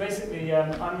around. So basically,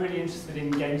 I'm really interested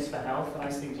in games for health. I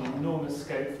see enormous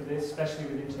scope for this, especially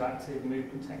with interactive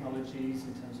movement technologies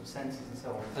in terms of sensors and so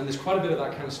on. And there's quite a bit of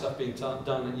that kind of stuff being done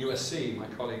at USC. My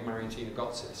colleague Mariantina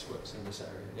Gotsis works in this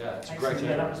area. Yeah, it's a great area.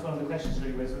 Yeah, that was one of the questions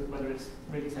really, was whether it's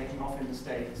really taking off in the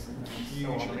States and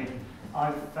so on. I mean,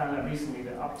 I've found out recently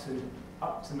that up to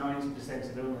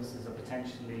 90% of illnesses are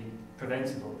potentially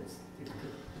preventable. It's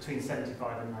between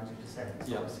 75 and 90%.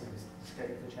 So obviously the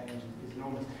scope for change is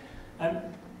enormous.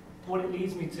 What it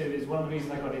leads me to is, one of the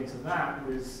reasons I got into that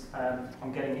was,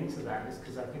 I'm getting into that is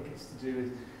because I think it's to do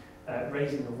with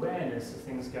raising awareness of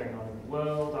things going on in the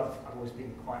world. I've always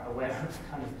been quite aware of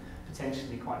kind of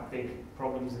potentially quite big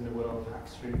problems in the world,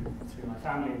 perhaps through my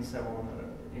family and so on,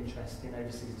 interest in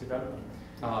overseas development.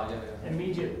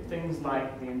 Immediate things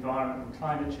like the environment and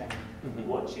climate change.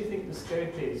 What do you think the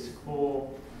scope is for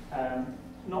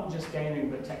not just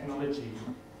gaming but technology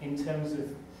in terms of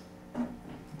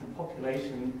the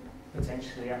population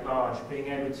potentially at large being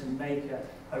able to make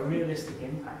a realistic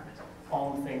impact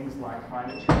on things like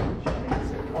climate change? I mean,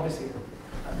 it's obviously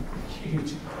a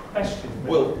huge question.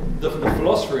 Well, the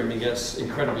philosopher in me gets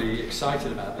incredibly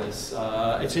excited about this.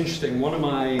 It's interesting, one of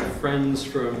my friends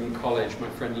from college, my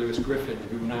friend Lewis Griffin,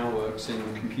 who now works in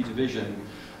computer vision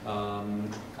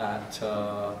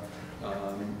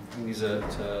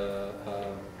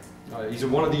he's at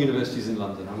one of the universities in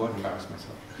London. I won't embarrass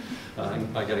myself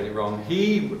by getting it wrong.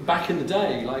 He, back in the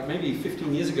day, like maybe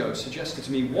 15 years ago, suggested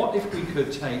to me, what if we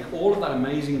could take all of that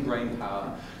amazing brain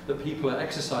power that people are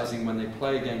exercising when they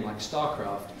play a game like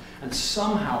StarCraft and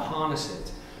somehow harness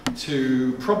it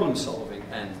to problem-solving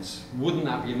ends? Wouldn't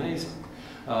that be amazing?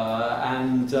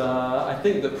 I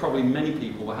think that probably many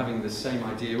people were having the same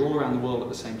idea all around the world at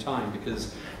the same time,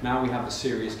 because now we have the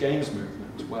serious games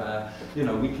movement where, you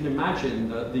know, we can imagine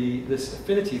that this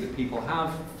affinity that people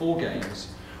have for games,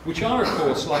 which are, of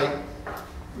course, like,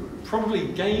 probably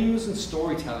games and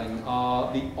storytelling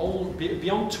are the old,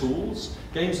 beyond tools,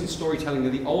 games and storytelling are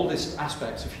the oldest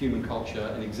aspects of human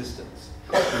culture in existence.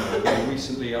 You know, we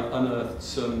recently unearthed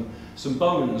some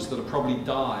bones that are probably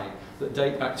die that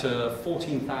date back to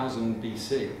 14,000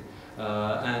 BC.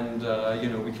 You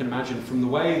know, we can imagine from the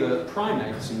way that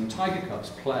primates and tiger cubs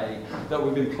play that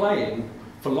we've been playing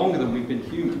for longer than we've been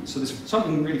human. So there's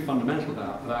something really fundamental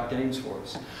about games for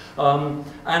us.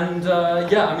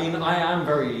 Yeah, I mean, I am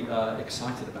very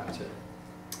excited about it.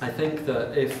 I think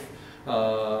that if,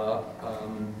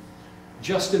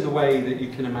 just in the way that you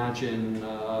can imagine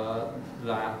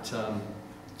that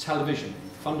television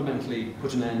fundamentally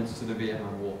put an end to the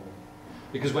Vietnam War.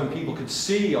 Because when people could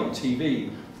see on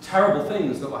TV terrible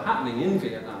things that were happening in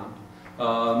Vietnam,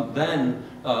 then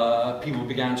people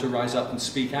began to rise up and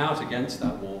speak out against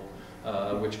that war,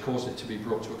 which caused it to be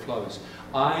brought to a close.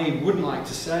 I wouldn't like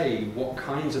to say what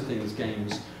kinds of things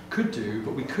games could do,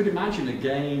 but we could imagine a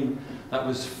game that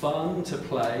was fun to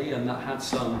play and that had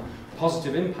some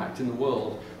positive impact in the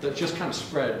world that just kind of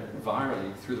spread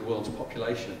virally through the world's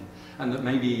population, and that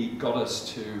maybe got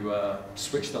us to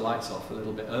switch the lights off a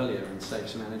little bit earlier and save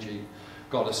some energy,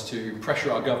 got us to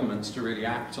pressure our governments to really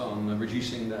act on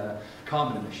reducing their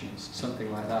carbon emissions,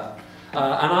 something like that.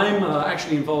 And I'm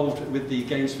actually involved with the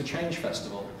Games for Change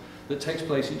Festival that takes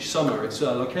place each summer. It's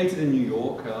located in New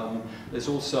York. There's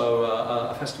also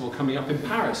a festival coming up in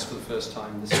Paris for the first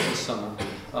time this summer.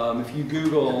 If you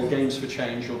Google Games for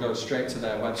Change, you'll go straight to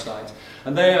their website.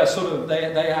 And they are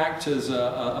they act as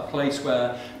a place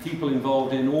where people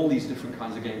involved in all these different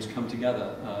kinds of games come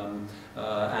together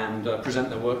and present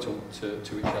their work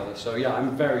to each other. So yeah,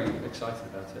 I'm very excited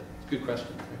about it. It's a good question.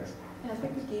 Thanks. Yeah, I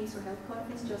think the Games for Health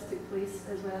conference just took place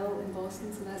as well in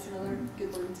Boston, so that's another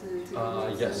good one to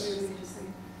yes. Some really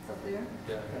interesting stuff there.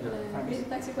 Yeah. Great,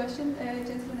 thanks for your question.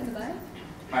 Gentleman at the back.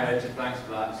 Hi Richard, thanks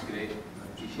for that, it's great.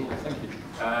 Sure, thank you.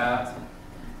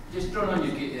 Just drawing on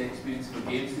your experience for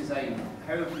games design,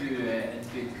 how have you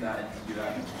integrated that into your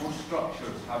course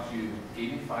structures? Have you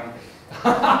gamified it?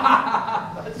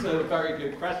 That's a very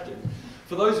good question.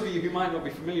 For those of you who might not be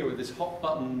familiar with this hot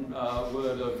button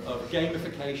word of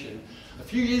gamification, a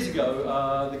few years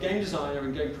ago, the game designer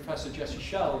and game professor Jesse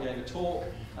Schell gave a talk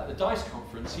at the DICE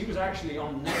conference. He was actually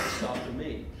on next after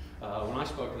me when I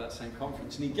spoke at that same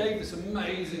conference, and he gave this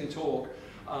amazing talk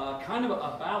kind of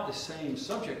about the same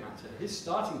subject matter. His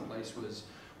starting place was,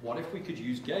 what if we could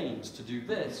use games to do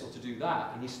this or to do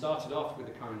that? And he started off with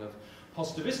the kind of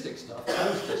positivistic stuff I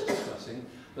was just discussing,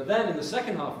 but then in the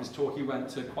second half of his talk he went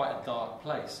to quite a dark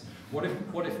place. What if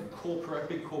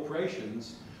big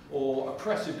corporations or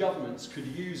oppressive governments could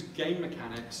use game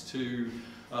mechanics to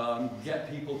get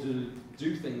people to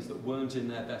do things that weren't in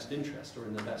their best interest or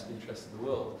in the best interest of the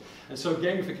world? And so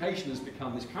gamification has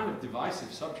become this kind of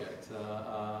divisive subject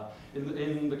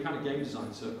in the kind of game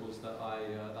design circles that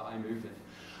I move in.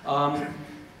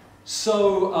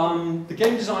 The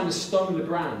game designer Stone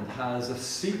LeGrand has a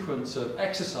sequence of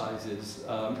exercises,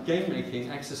 game-making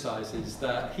exercises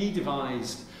that he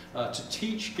devised to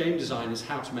teach game designers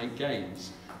how to make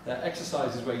games. They're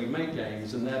exercises where you make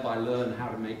games and thereby learn how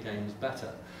to make games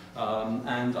better.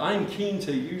 And I'm keen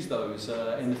to use those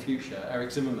in the future.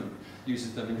 Eric Zimmerman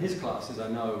uses them in his classes, I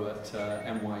know, at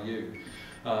NYU.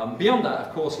 Beyond that,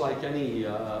 of course, like any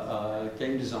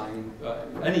game design,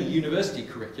 any university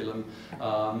curriculum,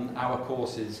 our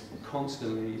course is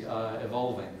constantly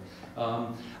evolving. I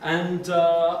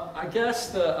guess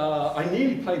that I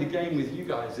nearly played a game with you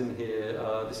guys in here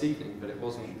this evening, but it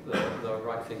wasn't the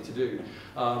right thing to do.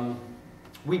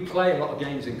 We play a lot of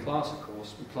games in class, of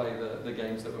course. We play the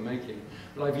games that we're making,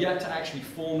 but I've yet to actually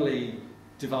formally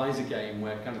devise a game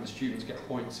where kind of the students get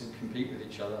points and compete with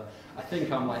each other. I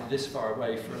think I'm like this far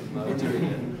away from doing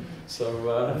it.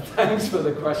 So thanks for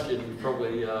the question. You've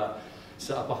probably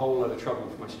set up a whole lot of trouble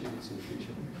for my students in the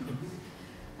future.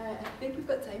 I think we've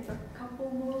got time for a couple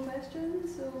more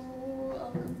questions, so I'll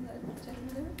come to that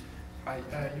gentleman there.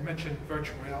 Hi, you mentioned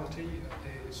virtual reality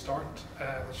at the start.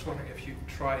 I was wondering if you've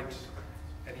tried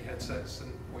any headsets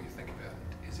and what you think about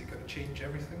it. Is it going to change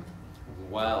everything?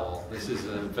 Well, this is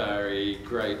a very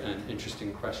great and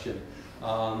interesting question.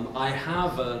 I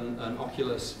have an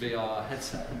Oculus VR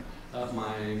headset at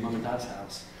my mum and dad's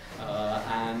house,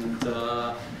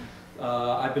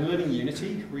 I've been learning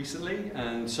Unity recently,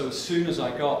 and so as soon as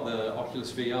I got the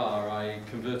Oculus VR, I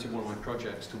converted one of my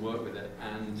projects to work with it,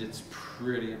 and it's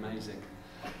pretty amazing.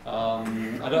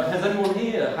 Has anyone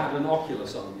here had an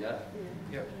Oculus on yet?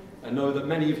 Yeah. I know that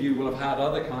many of you will have had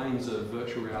other kinds of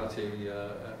virtual reality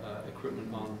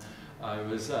equipment on. I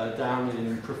was down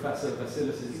in Professor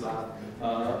Vasilis' lab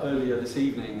earlier this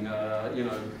evening,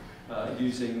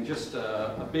 using just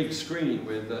a big screen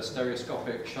with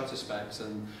stereoscopic shutter specs,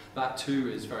 and that too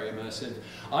is very immersive.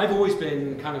 I've always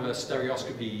been kind of a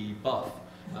stereoscopy buff.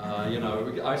 I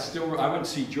went to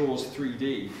see Jaws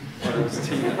 3D when I was a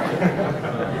teenager,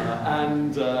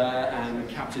 and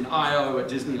Captain IO at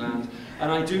Disneyland.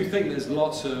 And I do think there's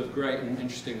lots of great and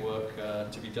interesting work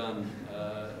to be done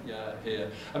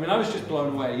here. I mean, I was just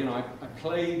blown away. I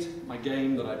played my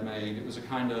game that I'd made. It was a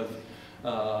kind of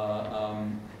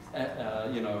an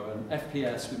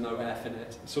FPS with no F in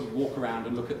it. Sort of walk around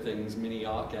and look at things, mini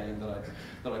art game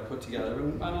that I put together.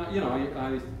 And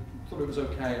I thought it was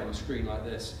okay on a screen like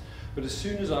this. But as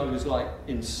soon as I was like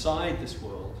inside this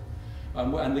world,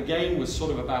 and the game was sort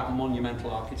of about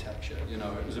monumental architecture,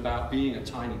 it was about being a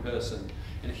tiny person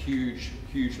in a huge,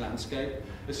 huge landscape.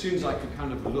 As soon as I could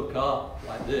kind of look up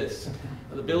like this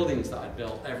at the buildings that I'd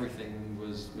built, everything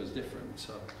was different.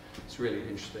 So it's really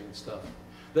interesting stuff.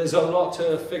 There's a lot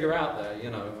to figure out there,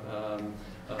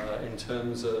 in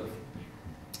terms of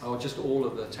just all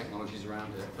of the technologies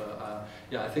around it. But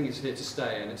I think it's here to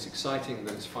stay, and it's exciting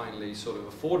that it's finally sort of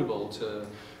affordable to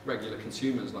regular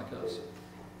consumers like us.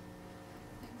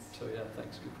 So yeah,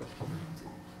 thanks. Good question.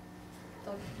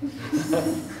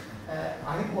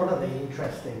 I think one of the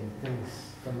interesting things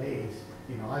for me is,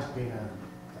 I've been a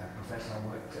professor. I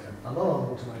worked a lot on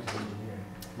automotive engineering,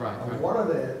 Right. And Right. one of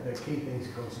the key things,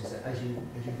 of course, is that as you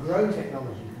grow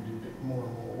technology, you can do more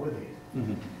and more with it.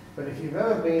 Mm-hmm. But if you've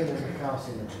ever been in a car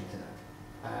simulator,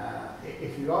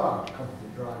 if you are a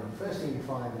competent driver, the first thing you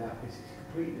find out is it's a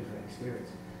completely different experience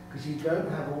because you don't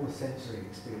have all the sensory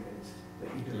experience that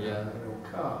you do in a real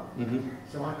car. Mm-hmm.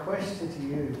 So my question to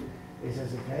you is,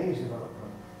 as a games developer,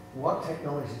 what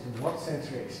technologies and what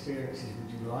sensory experiences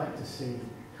would you like to see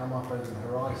come up over the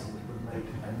horizon that would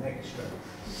make an extra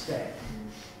step?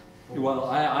 Well,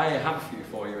 I have a few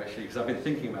for you actually, because I've been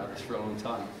thinking about this for a long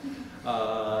time.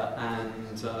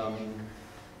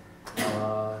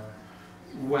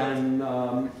 When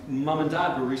Mum and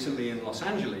Dad were recently in Los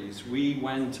Angeles, we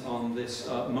went on this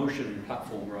motion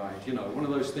platform ride, you know, one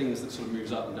of those things that sort of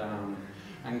moves up and down,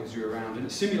 angles you around, and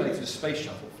it simulated a space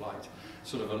shuttle flight,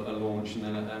 sort of a launch and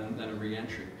then a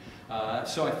re-entry.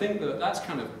 So I think that's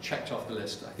kind of checked off the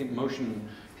list. I think motion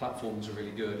platforms are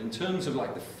really good. In terms of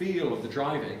like the feel of the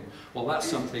driving, well, that's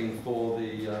something for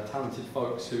the talented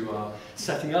folks who are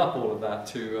setting up all of that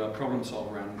to problem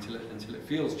solve around until it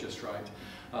feels just right.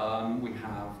 We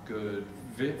have good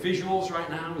visuals right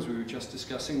now, as we were just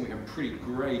discussing. We have pretty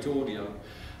great audio.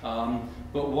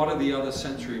 But what are the other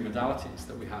sensory modalities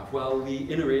that we have? Well, the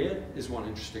inner ear is one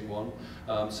interesting one,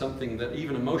 something that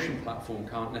even a motion platform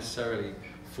can't necessarily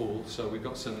fool, so we've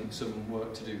got some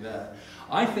work to do there.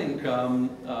 I think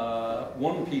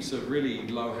one piece of really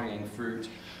low-hanging fruit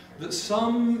that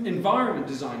some environment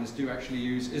designers do actually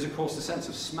use is, of course, the sense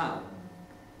of smell.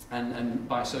 And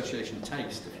by association,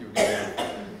 taste, if you were going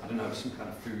to, I don't know, some kind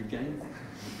of food game.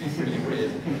 It'd be really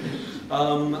weird.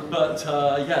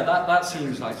 Yeah, that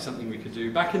seems like something we could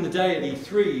do. Back in the day at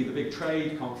E3, the big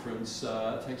trade conference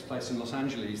takes place in Los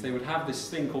Angeles, they would have this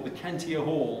thing called the Kentia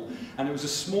Hall, and it was a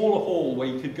smaller hall where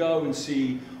you could go and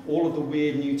see all of the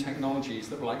weird new technologies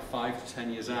that were like 5 to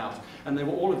 10 years out. And there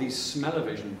were all of these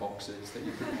smell-o-vision boxes that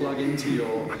you could plug into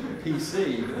your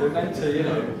PC that were meant to, you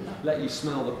know, let you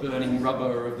smell the burning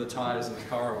rubber of the tires of the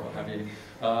car or what have you.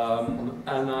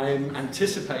 And I'm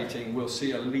anticipating we'll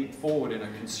see a leap forward in a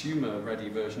consumer-ready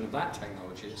version of that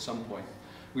technology at some point.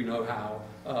 We know how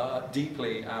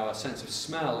deeply our sense of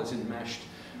smell is enmeshed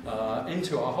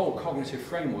into our whole cognitive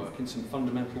framework in some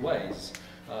fundamental ways.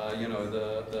 You know,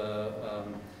 the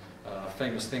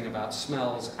famous thing about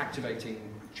smells activating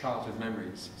childhood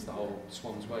memories. It's the whole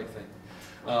Swan's Way thing.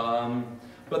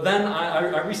 But then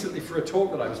I recently, for a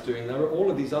talk that I was doing, there are all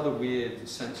of these other weird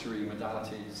sensory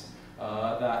modalities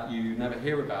that you never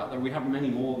hear about. We have many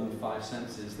more than 5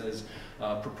 senses. There's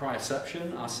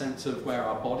proprioception, our sense of where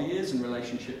our body is in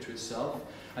relationship to itself.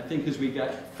 I think as we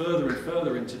get further and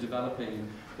further into developing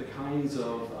the kinds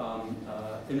of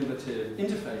innovative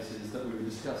interfaces that we were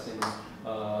discussing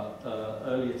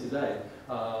earlier today,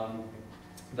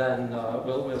 then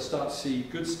we'll start to see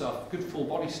good stuff, good full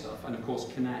body stuff, and of course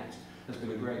Kinect has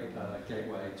been a great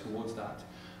gateway towards that.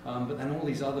 But then all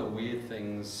these other weird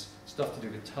things, stuff to do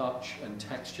with touch and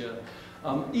texture,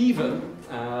 even,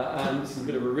 and this is a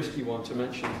bit of a risky one to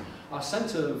mention, our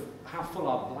sense of how full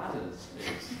our bladders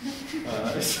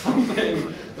is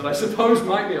something that I suppose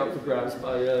might be up for grabs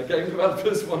by game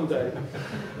developers one day.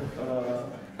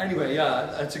 Anyway,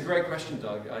 yeah, it's a great question,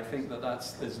 Doug. I think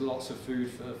there's lots of food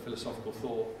for philosophical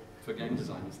thought for game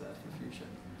designers there for the future.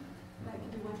 That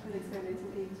could be one for the experimental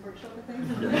games workshop, I think.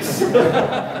 Yes.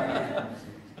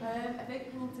 I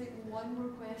think we'll take one more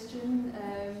question.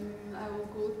 I will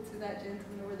go to that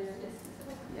gentleman over there. Yes.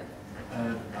 Yep.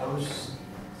 I was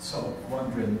sort of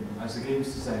wondering, as a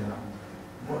games designer,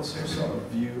 what's your sort of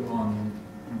view on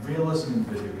realism in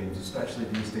video games, especially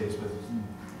these days with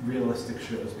realistic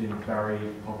shooters being very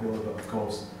popular, but of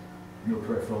course no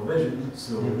peripheral vision,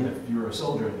 so if you're a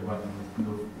soldier and you have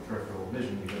no peripheral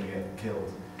vision, you're going to get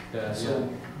killed. Yeah, so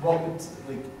what would,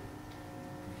 like,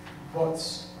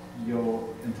 what's your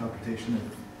interpretation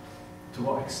of, to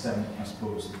what extent, I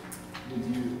suppose, would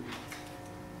you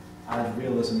add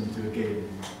realism into a game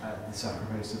at the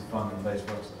sacrifice of fun and vice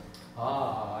versa?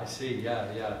 Ah, I see,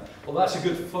 yeah. Well, that's a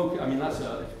good focus. I mean, that's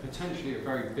potentially a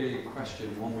very big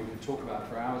question, one we could talk about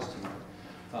for hours tonight.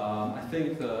 I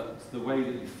think that the way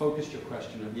that you focused your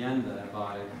question at the end there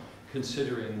by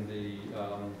considering the,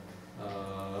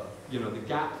 the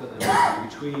gap that there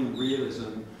is between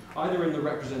realism, either in the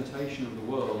representation of the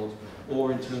world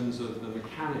or in terms of the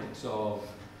mechanics of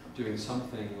doing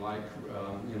something like,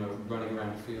 running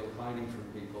around a field hiding from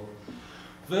people,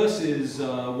 versus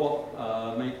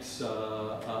what makes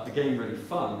a game really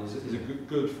fun is a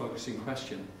good focusing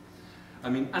question. I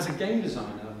mean, as a game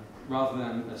designer, rather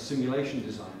than a simulation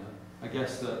designer, I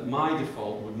guess that my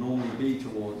default would normally be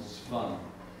towards fun.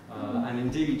 And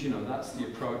indeed, that's the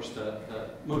approach that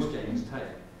most games take.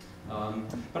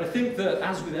 But I think that,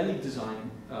 as with any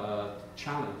design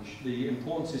challenge, the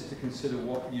importance is to consider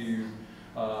what your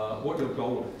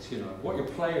goal is, what your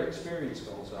player experience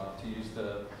goals are, to use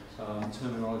the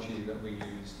terminology that we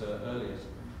used earlier.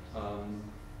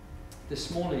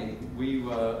 This morning we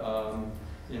were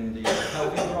in the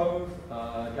Kelvin Grove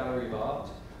Gallery of Art,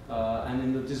 and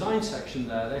in the design section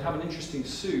there they have an interesting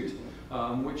suit,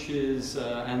 which is,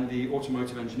 and the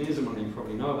automotive engineers among you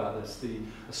probably know about this,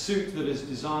 a suit that is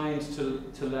designed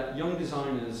to let young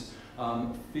designers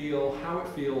feel how it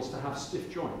feels to have stiff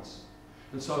joints,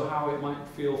 and so how it might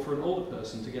feel for an older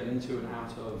person to get into and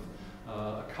out of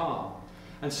a car.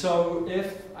 And so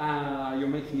if you're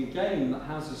making a game that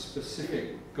has a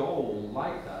specific goal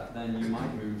like that, then you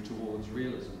might move towards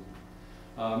realism.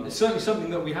 It's certainly something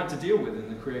that we had to deal with in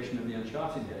the creation of the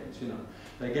Uncharted games.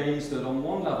 They're games that on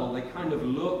one level they kind of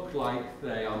look like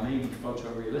they are maybe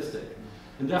photorealistic.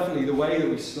 And definitely the way that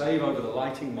we slave over the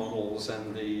lighting models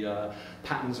and the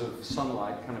patterns of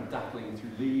sunlight kind of dappling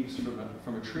through leaves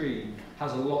from a tree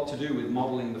has a lot to do with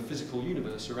modeling the physical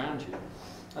universe around you.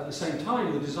 At the same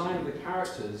time, the design of the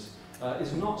characters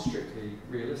is not strictly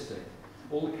realistic.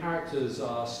 All the characters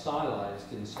are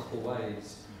stylized in subtle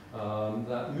ways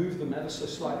that move them ever so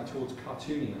slightly towards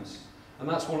cartooniness. And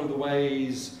that's one of the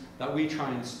ways that we try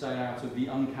and stay out of the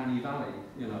uncanny valley,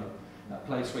 that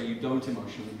place where you don't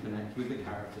emotionally connect with the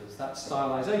characters. That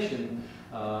stylization,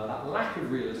 that lack of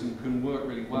realism can work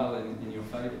really well in your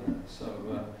favor.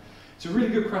 So it's a really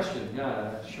good question.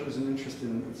 Yeah, it shows an interest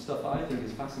in stuff that I think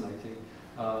is fascinating.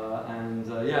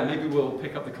 Yeah, maybe we'll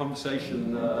pick up the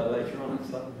conversation later on.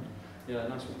 So, yeah,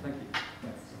 nice one. Thank you.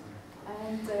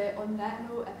 And on that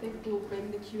note, I think we'll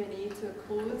bring the Q&A to a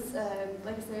close.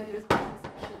 Like I said, there is a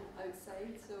section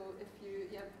outside, so if you,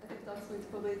 I think Doug's going to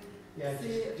probably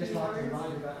say a just few like to words.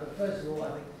 remind you about, but first of all, I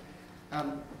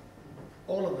think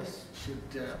all of us should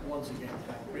once again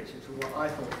thank Richard for what I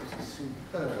thought was a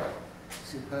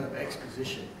superb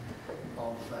exposition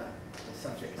of the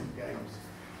subject of games.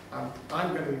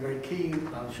 I'm going to be very keen,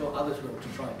 I'm sure others will, to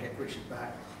try and get Richard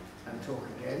back and talk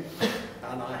again,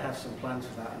 and I have some plans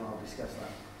for that, and I'll discuss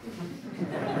that.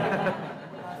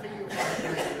 I think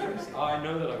you'll I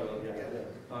know that I will, yeah.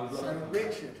 So,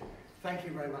 Richard, thank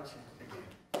you very much.